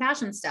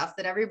self-compassion stuff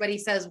that everybody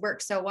says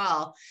works so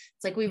well.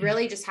 It's like, we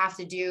really just have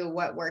to do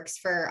what works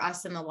for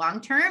us in the long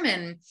term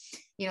and,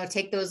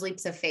 take those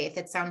leaps of faith.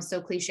 It sounds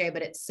so cliche,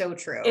 but it's so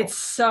true. It's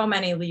so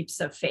many leaps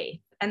of faith.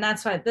 And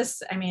that's why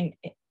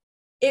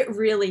it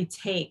really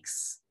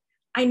takes,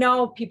 I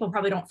know people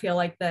probably don't feel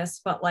like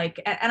this, but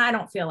like, and I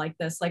don't feel like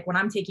this, like when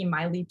I'm taking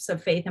my leaps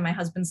of faith and my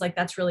husband's like,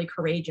 that's really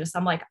courageous.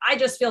 I'm like, I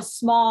just feel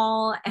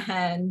small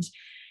and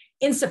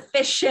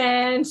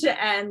insufficient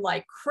and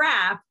like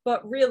crap.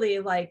 But really,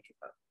 like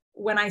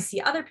when I see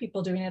other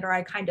people doing it, or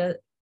I kind of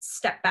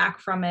step back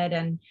from it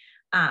and,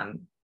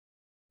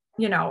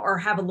 or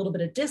have a little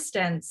bit of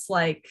distance,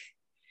 like,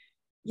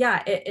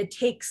 yeah,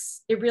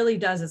 it really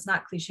does. It's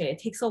not cliche. It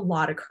takes a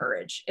lot of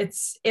courage.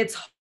 It's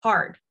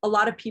hard. A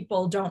lot of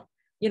people don't,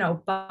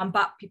 bump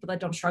up, people that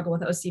don't struggle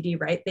with OCD,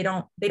 right? They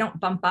don't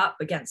bump up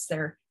against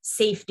their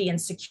safety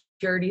and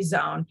security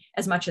zone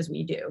as much as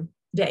we do.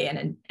 day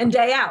in and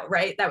day out,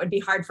 right? That would be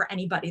hard for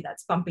anybody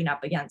that's bumping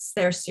up against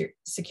their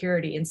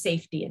security and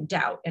safety and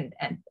doubt and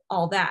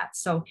all that.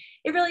 So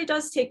it really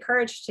does take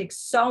courage to take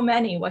so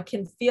many, what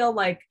can feel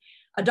like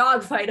a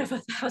dogfight of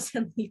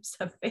 1,000 leaps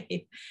of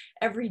faith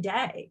every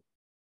day.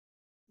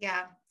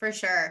 Yeah, for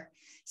sure.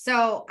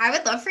 So I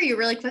would love for you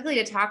really quickly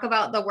to talk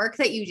about the work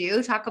that you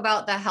do, talk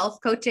about the health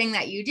coaching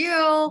that you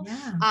do,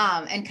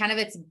 and kind of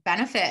its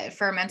benefit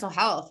for mental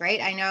health,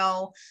 right? I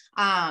know,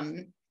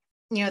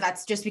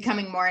 that's just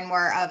becoming more and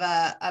more of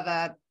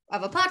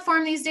a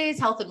platform these days,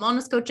 health and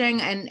wellness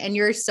coaching, and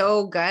you're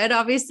so good,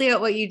 obviously, at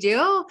what you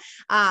do.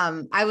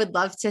 I would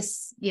love to,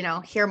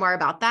 hear more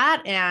about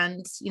that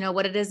and,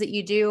 what it is that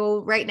you do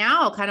right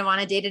now, kind of on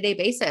a day-to-day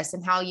basis,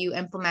 and how you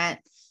implement,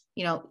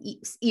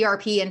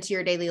 ERP into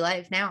your daily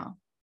life now.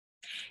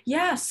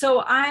 Yeah.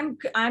 So I'm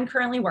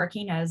currently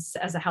working as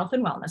a health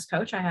and wellness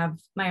coach. I have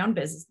my own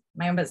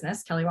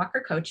business, Kelly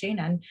Walker Coaching.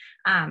 And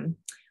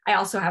I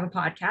also have a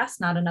podcast,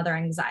 Not Another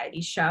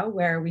Anxiety Show,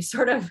 where we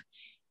sort of,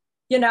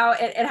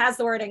 it has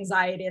the word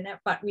anxiety in it,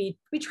 but we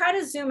try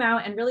to zoom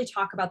out and really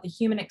talk about the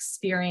human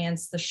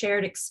experience, the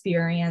shared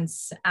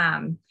experience.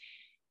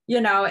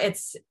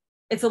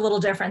 It's a little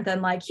different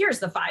than like, here's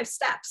the 5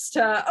 steps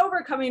to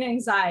overcoming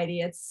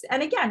anxiety.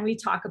 And again, we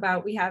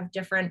have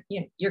different,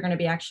 you're going to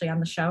be actually on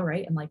the show,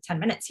 right? In like 10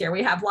 minutes here,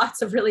 we have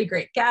lots of really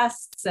great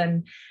guests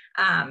and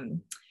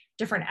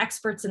different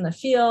experts in the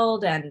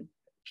field and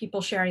people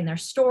sharing their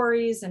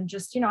stories and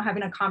just,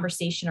 having a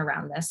conversation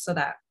around this so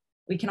that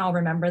we can all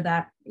remember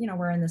that,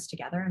 we're in this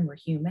together and we're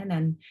human.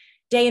 And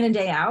day in and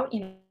day out,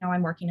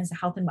 I'm working as a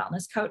health and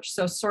wellness coach.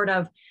 So sort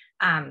of,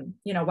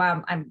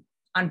 while I'm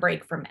on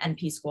break from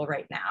NP school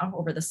right now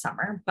over the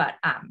summer. But,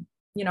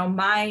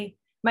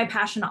 my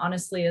passion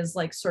honestly is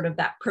like sort of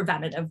that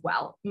preventative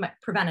health.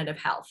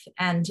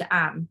 And,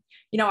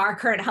 our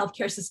current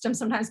healthcare system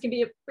sometimes can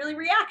be really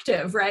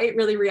reactive, right?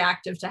 Really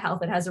reactive to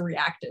health. It has a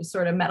reactive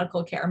sort of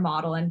medical care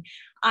model. And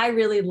I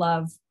really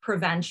love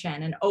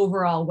prevention and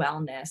overall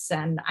wellness.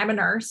 And I'm a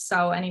nurse.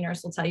 So any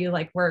nurse will tell you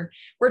like, we're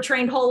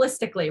trained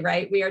holistically,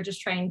 right? We are just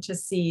trained to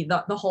see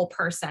the whole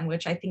person,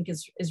 which I think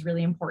is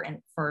really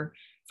important for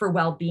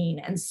well-being.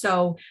 And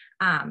so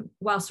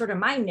while sort of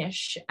my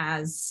niche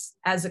as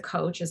a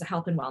coach, as a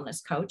health and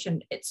wellness coach,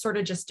 and it sort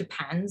of just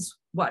depends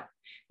what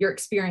your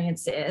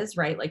experience is,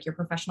 right? Like your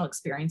professional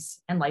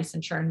experience and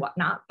licensure and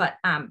whatnot. But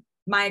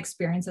my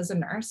experience as a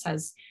nurse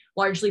has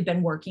largely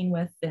been working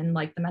within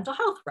like the mental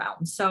health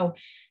realm. So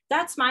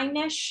that's my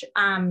niche.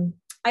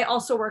 I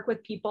also work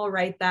with people,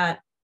 right,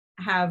 that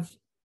have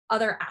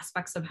other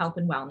aspects of health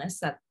and wellness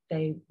that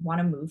they want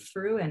to move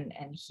through and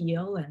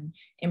heal and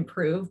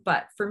improve.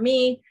 But for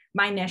me,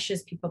 my niche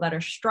is people that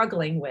are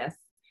struggling with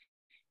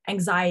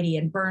anxiety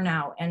and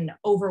burnout and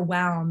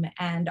overwhelm.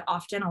 And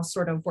often I'll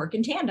sort of work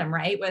in tandem,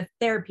 right, with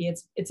therapy.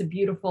 It's a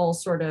beautiful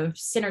sort of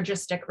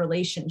synergistic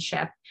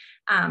relationship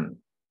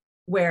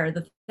where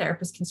the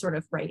therapist can sort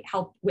of, right,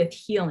 help with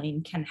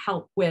healing, can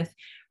help with,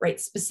 right,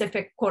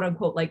 specific quote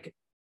unquote, like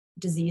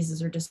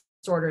diseases or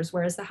disorders,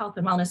 whereas the health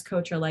and wellness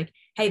coach are like,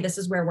 hey, this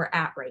is where we're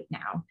at right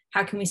now.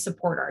 How can we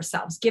support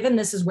ourselves? Given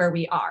this is where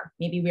we are,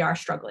 maybe we are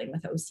struggling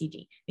with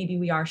OCD. Maybe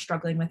we are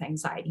struggling with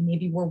anxiety.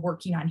 Maybe we're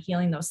working on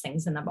healing those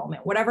things in the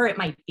moment, whatever it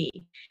might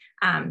be.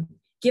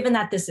 Given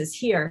that this is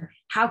here,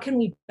 how can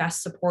we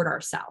best support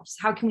ourselves?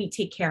 How can we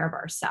take care of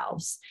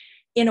ourselves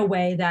in a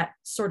way that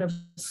sort of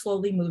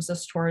slowly moves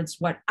us towards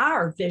what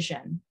our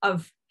vision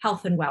of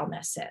health and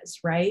wellness is,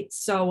 right?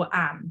 So,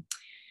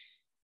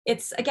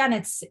 it's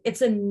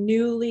a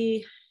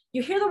newly,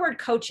 you hear the word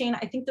coaching,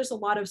 I think there's a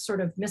lot of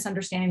sort of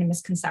misunderstanding and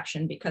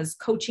misconception because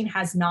coaching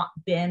has not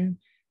been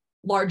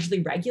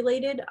largely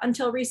regulated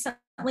until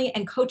recently.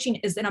 And coaching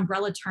is an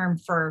umbrella term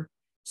for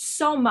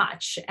so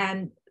much.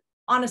 And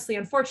honestly,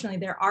 unfortunately,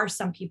 there are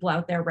some people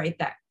out there, right,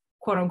 that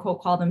quote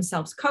unquote call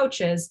themselves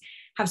coaches,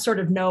 have sort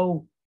of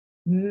no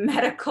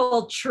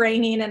medical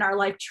training and are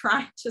like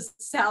trying to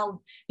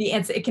sell the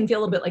answer. It can feel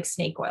a little bit like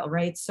snake oil,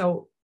 right?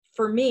 So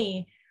for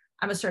me,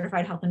 I'm a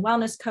certified health and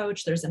wellness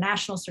coach. There's a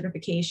national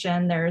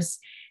certification. There's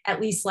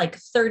at least like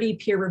 30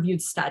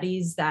 peer-reviewed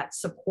studies that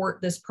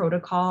support this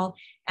protocol.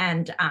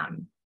 And,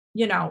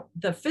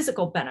 the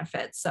physical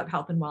benefits of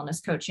health and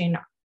wellness coaching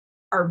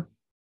are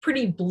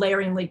pretty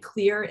blaringly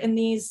clear in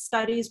these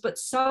studies, but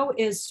so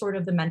is sort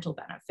of the mental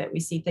benefit. We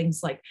see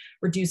things like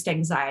reduced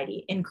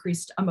anxiety,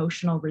 increased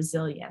emotional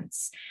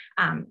resilience.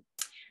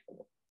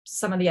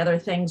 Some of the other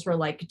things were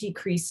like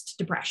decreased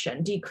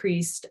depression,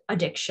 decreased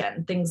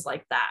addiction, things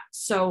like that.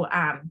 So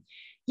I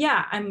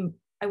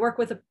work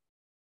with a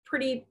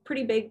pretty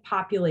big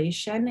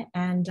population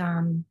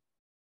and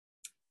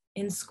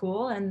in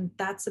school, and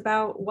that's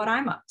about what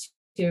I'm up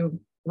to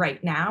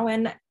right now.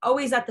 And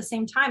always at the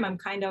same time, I'm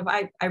kind of,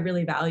 I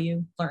really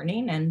value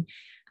learning and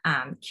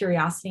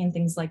curiosity and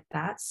things like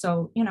that.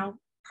 So,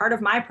 part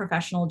of my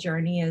professional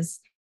journey is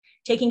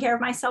taking care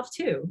of myself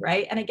too,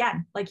 right? And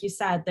again, like you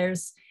said,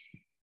 there's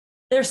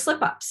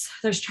slip-ups,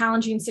 there's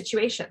challenging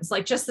situations.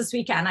 Like just this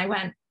weekend, I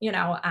went,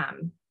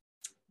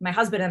 my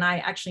husband and I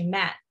actually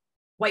met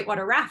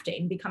whitewater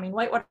rafting, becoming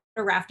whitewater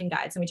rafting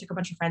guides. And we took a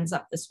bunch of friends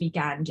up this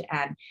weekend,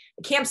 and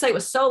the campsite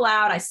was so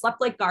loud. I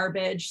slept like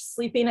garbage.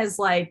 Sleeping is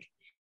like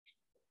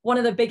one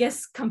of the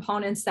biggest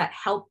components that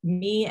helped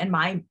me and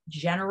my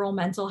general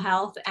mental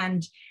health.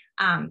 And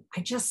I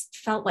just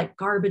felt like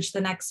garbage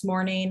the next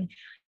morning.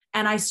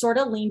 And I sort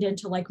of leaned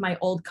into like my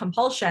old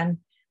compulsion.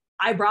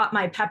 I brought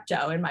my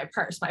Pepto in my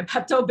purse, my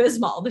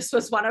Pepto-Bismol. This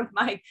was one of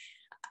my,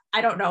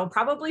 I don't know,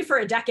 probably for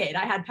a decade,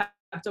 I had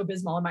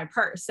Pepto-Bismol in my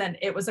purse, and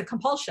it was a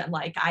compulsion.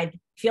 Like I'd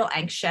feel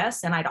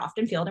anxious and I'd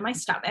often feel it in my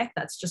stomach.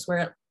 That's just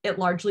where it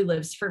largely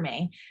lives for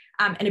me.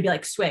 And it'd be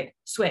like swig,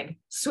 swig,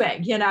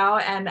 swig, you know?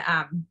 And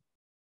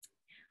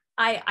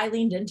I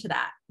leaned into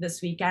that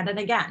this weekend. And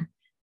again,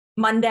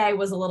 Monday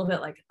was a little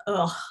bit like,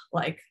 oh,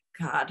 like,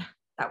 God,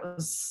 that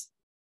was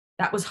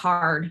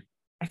hard.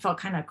 I felt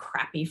kind of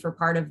crappy for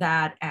part of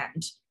that.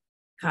 And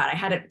God, I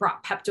hadn't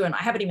brought Pepto in.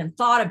 I haven't even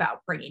thought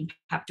about bringing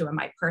Pepto in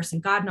my purse,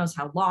 and God knows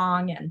how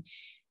long. And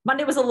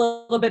Monday was a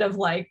little bit of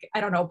like,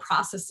 I don't know,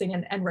 processing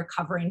and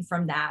recovering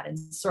from that, and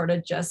sort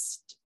of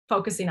just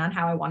focusing on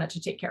how I wanted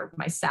to take care of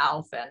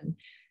myself and,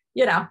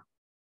 you know,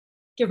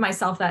 give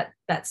myself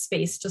that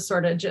space to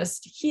sort of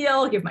just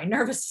heal, give my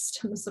nervous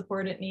system the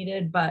support it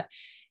needed. But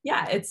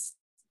yeah, it's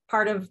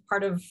part of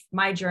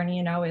my journey,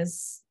 you know,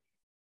 is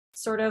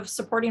sort of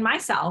supporting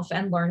myself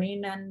and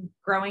learning and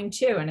growing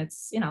too. And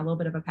it's, you know, a little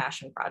bit of a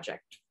passion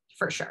project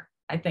for sure.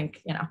 I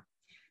think, you know,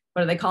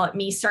 what do they call it?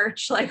 Me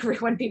search. Like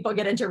when people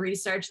get into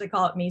research, they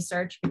call it me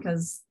search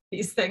because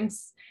these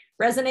things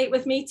resonate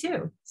with me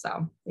too.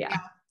 So yeah,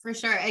 for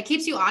sure. It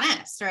keeps you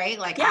honest, right?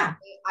 Like yeah.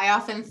 I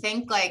often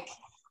think like,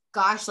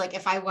 gosh, like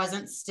if I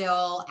wasn't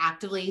still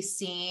actively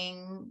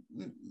seeing,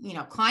 you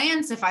know,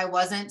 clients, if I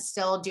wasn't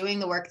still doing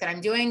the work that I'm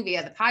doing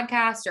via the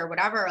podcast or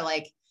whatever,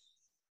 like,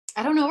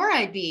 I don't know where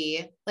I'd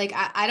be. Like,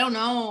 I don't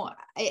know.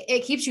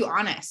 It keeps you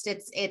honest.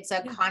 It's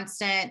a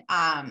constant,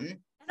 and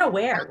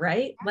aware,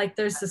 right? Like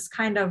there's this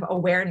kind of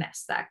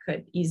awareness that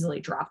could easily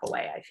drop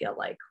away, I feel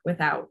like,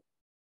 without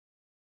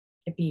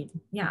it being,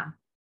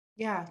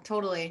 Yeah,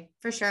 totally.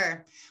 For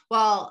sure.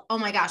 Well, oh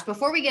my gosh,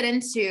 before we get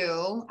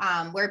into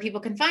where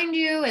people can find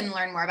you and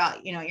learn more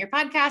about, you know, your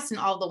podcast and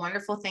all the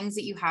wonderful things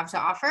that you have to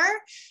offer,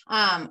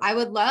 I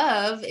would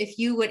love if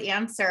you would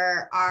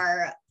answer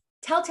our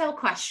telltale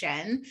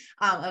question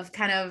of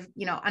kind of,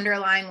 you know,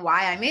 underlying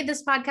why I made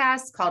this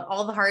podcast called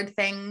All the Hard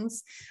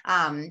Things.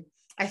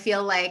 I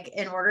feel like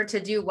in order to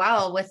do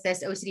well with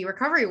this OCD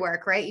recovery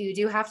work, right, you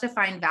do have to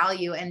find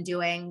value in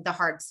doing the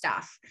hard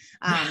stuff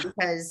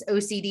because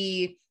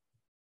OCD,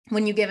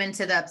 when you give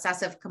into the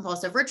obsessive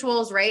compulsive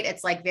rituals, right,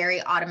 it's like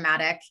very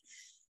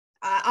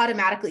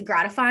automatically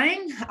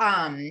gratifying,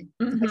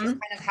 which is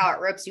kind of how it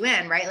ropes you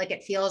in, right? Like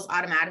it feels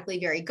automatically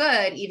very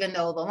good, even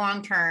though the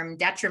long-term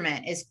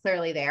detriment is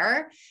clearly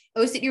there.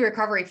 OCD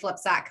recovery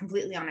flips that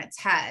completely on its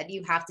head.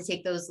 You have to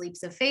take those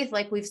leaps of faith,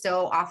 like we've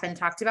so often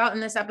talked about in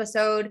this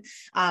episode.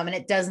 And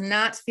it does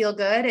not feel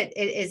good. It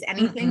is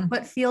anything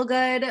but feel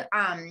good.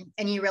 And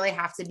you really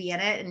have to be in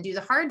it and do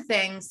the hard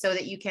things so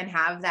that you can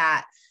have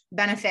that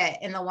benefit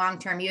in the long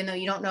term, even though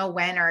you don't know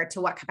when or to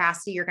what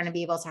capacity you're going to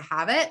be able to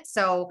have it.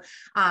 So,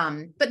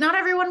 but not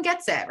everyone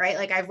gets it, right?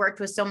 Like I've worked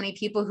with so many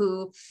people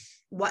who,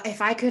 what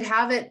if I could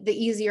have it the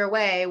easier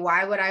way,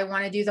 why would I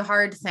want to do the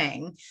hard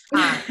thing?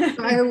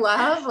 I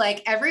love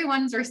like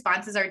everyone's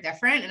responses are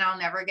different, and I'll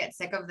never get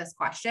sick of this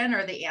question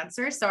or the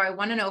answer. So I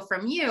want to know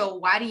from you,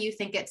 why do you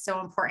think it's so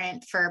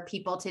important for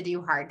people to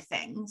do hard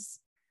things?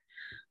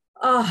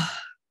 Oh,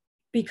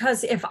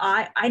 because if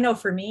I know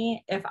for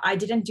me, if I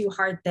didn't do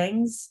hard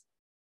things,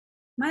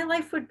 my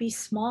life would be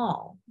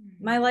small.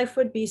 My life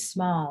would be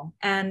small.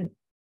 And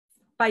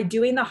by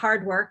doing the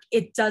hard work,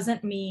 it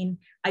doesn't mean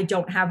I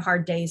don't have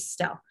hard days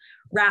still.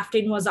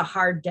 Rafting was a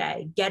hard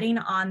day. Getting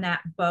on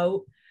that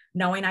boat,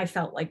 knowing I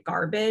felt like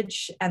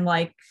garbage, and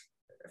like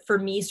for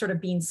me, sort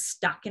of being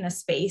stuck in a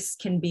space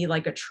can be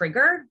like a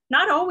trigger.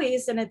 Not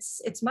always, and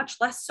it's much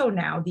less so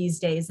now these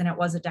days than it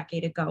was a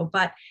decade ago,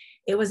 but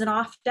it was an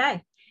off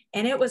day.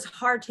 And it was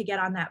hard to get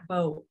on that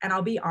boat. And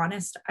I'll be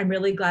honest, I'm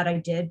really glad I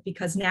did,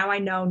 because now I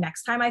know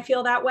next time I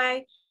feel that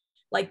way,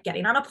 like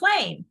getting on a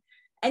plane,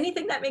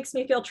 anything that makes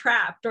me feel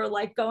trapped, or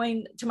like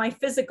going to my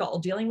physical,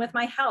 dealing with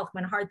my health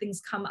when hard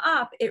things come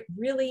up, it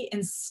really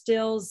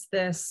instills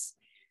this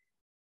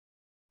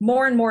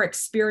more and more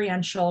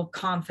experiential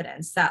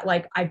confidence that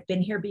like, I've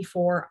been here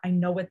before. I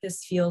know what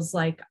this feels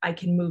like. I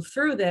can move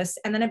through this.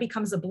 And then it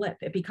becomes a blip.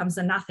 It becomes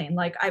a nothing.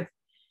 Like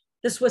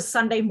this was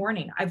Sunday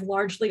morning. I've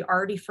largely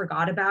already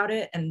forgot about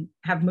it and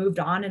have moved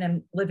on and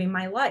am living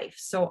my life.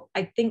 So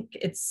I think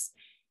it's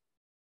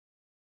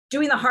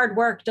doing the hard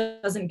work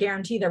doesn't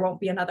guarantee there won't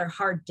be another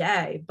hard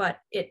day, but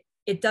it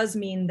does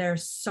mean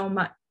there's so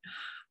much,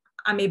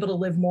 I'm able to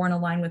live more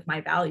in line with my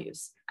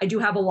values. I do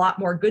have a lot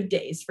more good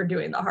days for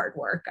doing the hard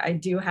work. I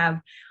do have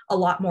a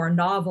lot more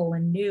novel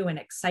and new and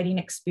exciting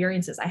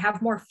experiences. I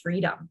have more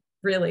freedom,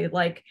 really.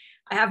 Like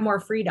I have more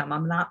freedom.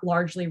 I'm not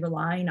largely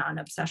relying on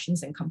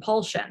obsessions and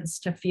compulsions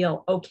to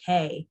feel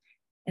okay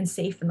and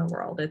safe in the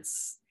world.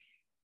 It's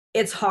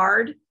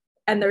hard.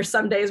 And there's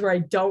some days where I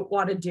don't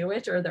want to do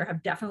it, or there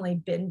have definitely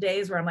been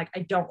days where I'm like, I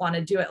don't want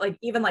to do it. Like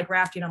even like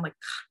rafting, I'm like,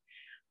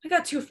 I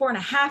got 2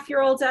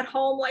 4.5-year-olds at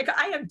home. Like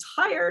I am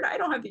tired. I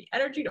don't have the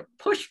energy to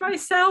push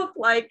myself.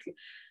 Like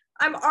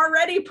I'm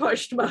already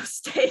pushed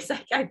most days.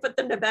 Like I put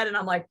them to bed and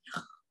I'm like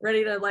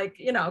ready to like,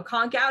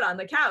 conk out on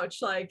the couch.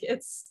 Like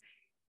it's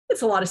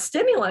a lot of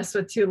stimulus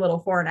with 2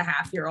 little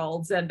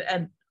 4.5-year-olds and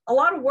a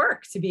lot of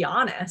work, to be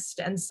honest.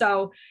 And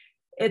so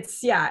it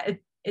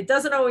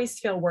doesn't always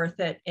feel worth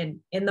it in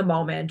the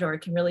moment, or it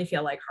can really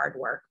feel like hard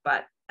work.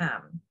 But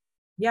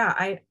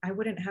I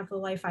wouldn't have the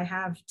life I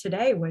have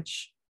today,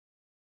 which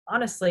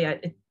honestly,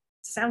 it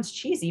sounds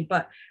cheesy,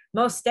 but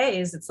most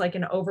days it's like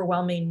an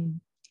overwhelming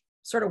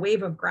sort of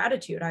wave of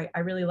gratitude. I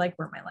really like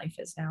where my life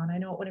is now. And I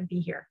know it wouldn't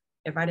be here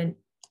if I didn't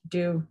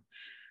do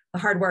the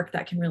hard work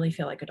that can really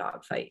feel like a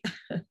dogfight.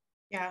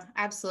 Yeah,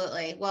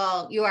 absolutely.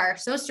 Well, you are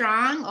so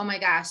strong. Oh my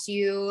gosh.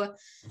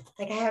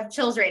 I have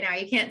chills right now.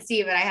 You can't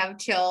see, but I have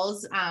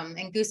chills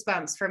and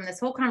goosebumps from this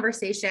whole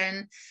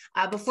conversation.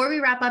 Before we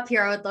wrap up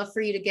here, I would love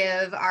for you to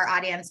give our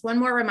audience one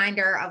more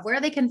reminder of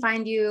where they can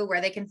find you, where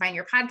they can find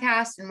your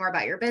podcast and more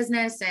about your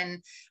business,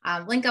 and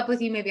link up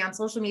with you maybe on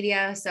social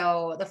media.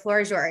 So the floor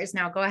is yours.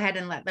 Now go ahead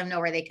and let them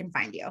know where they can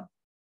find you.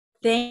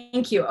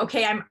 Thank you.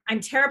 Okay.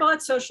 I'm terrible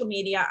at social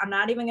media. I'm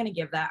not even going to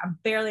give that. I'm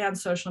barely on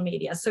social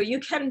media. So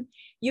you can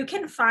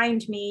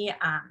find me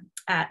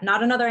at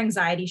Not Another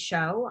Anxiety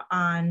Show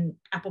on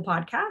Apple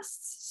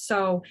Podcasts.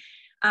 So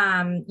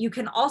you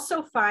can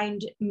also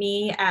find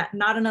me at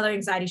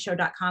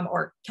notanotheranxietyshow.com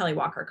or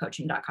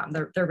kellywalkercoaching.com.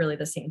 They're really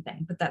the same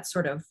thing, but that's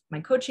sort of my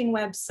coaching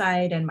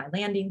website and my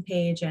landing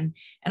page and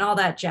all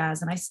that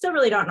jazz. And I still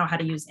really don't know how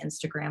to use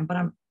Instagram, but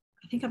I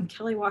think I'm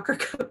Kelly Walker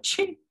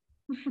Coaching.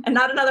 And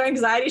Not Another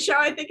Anxiety Show.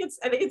 I think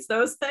it's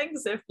those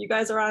things. If you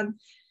guys are on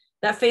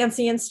that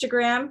fancy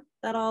Instagram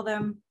that all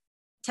them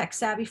tech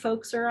savvy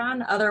folks are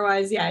on.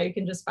 Otherwise, you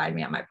can just find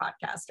me on my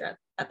podcast or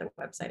at the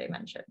website I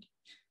mentioned.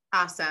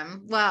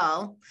 Awesome.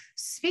 Well,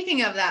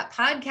 speaking of that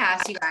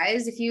podcast, you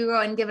guys, if you go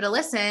and give it a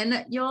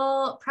listen,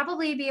 you'll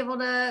probably be able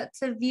to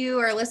view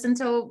or listen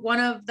to one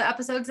of the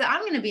episodes that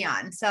I'm going to be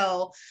on.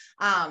 So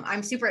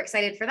I'm super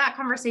excited for that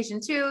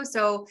conversation too.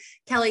 So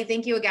Kelly,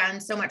 thank you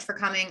again so much for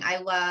coming. I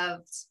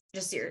loved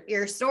just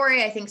your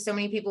story. I think so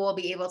many people will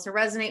be able to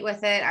resonate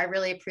with it. I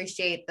really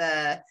appreciate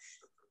the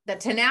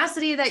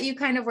tenacity that you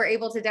kind of were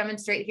able to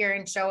demonstrate here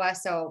and show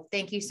us. So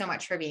thank you so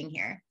much for being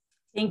here.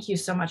 Thank you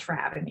so much for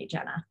having me,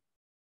 Jenna.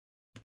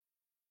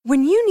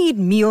 When you need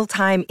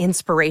mealtime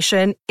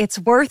inspiration, it's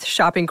worth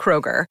shopping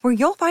Kroger, where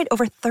you'll find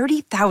over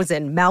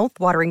 30,000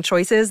 mouth-watering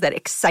choices that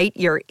excite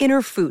your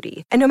inner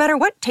foodie. And no matter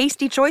what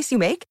tasty choice you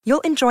make,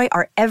 you'll enjoy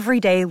our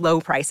everyday low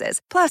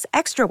prices, plus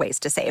extra ways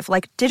to save,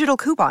 like digital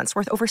coupons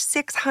worth over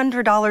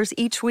 $600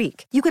 each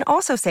week. You can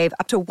also save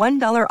up to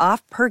 $1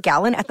 off per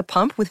gallon at the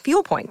pump with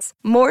fuel points.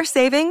 More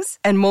savings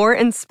and more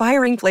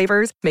inspiring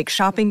flavors make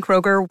shopping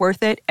Kroger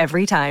worth it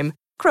every time.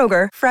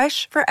 Kroger,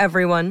 fresh for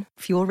everyone.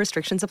 Fuel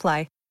restrictions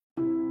apply.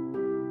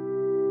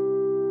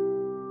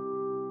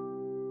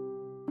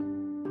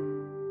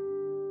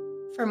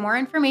 For more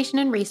information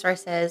and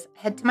resources,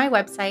 head to my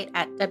website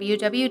at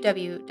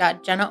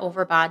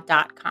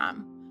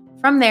www.jennaoverbaugh.com.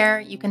 From there,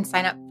 you can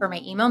sign up for my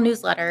email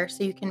newsletter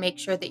so you can make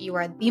sure that you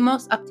are the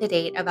most up to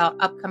date about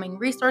upcoming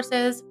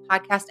resources,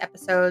 podcast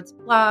episodes,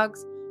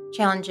 blogs,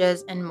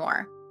 challenges, and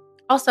more.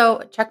 Also,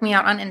 check me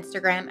out on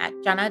Instagram at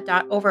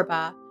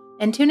jenna.overbaugh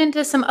and tune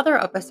into some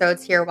other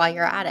episodes here while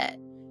you're at it.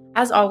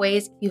 As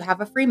always, if you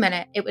have a free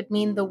minute, it would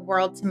mean the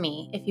world to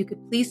me if you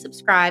could please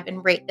subscribe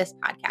and rate this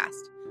podcast.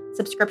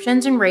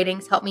 Subscriptions and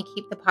ratings help me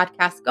keep the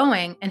podcast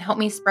going and help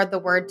me spread the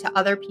word to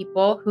other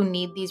people who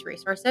need these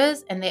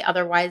resources and they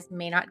otherwise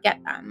may not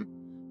get them.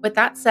 With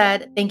that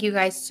said, thank you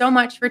guys so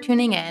much for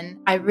tuning in.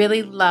 I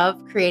really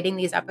love creating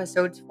these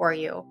episodes for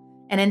you.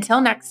 And until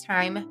next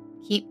time,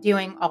 keep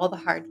doing all the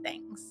hard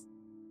things.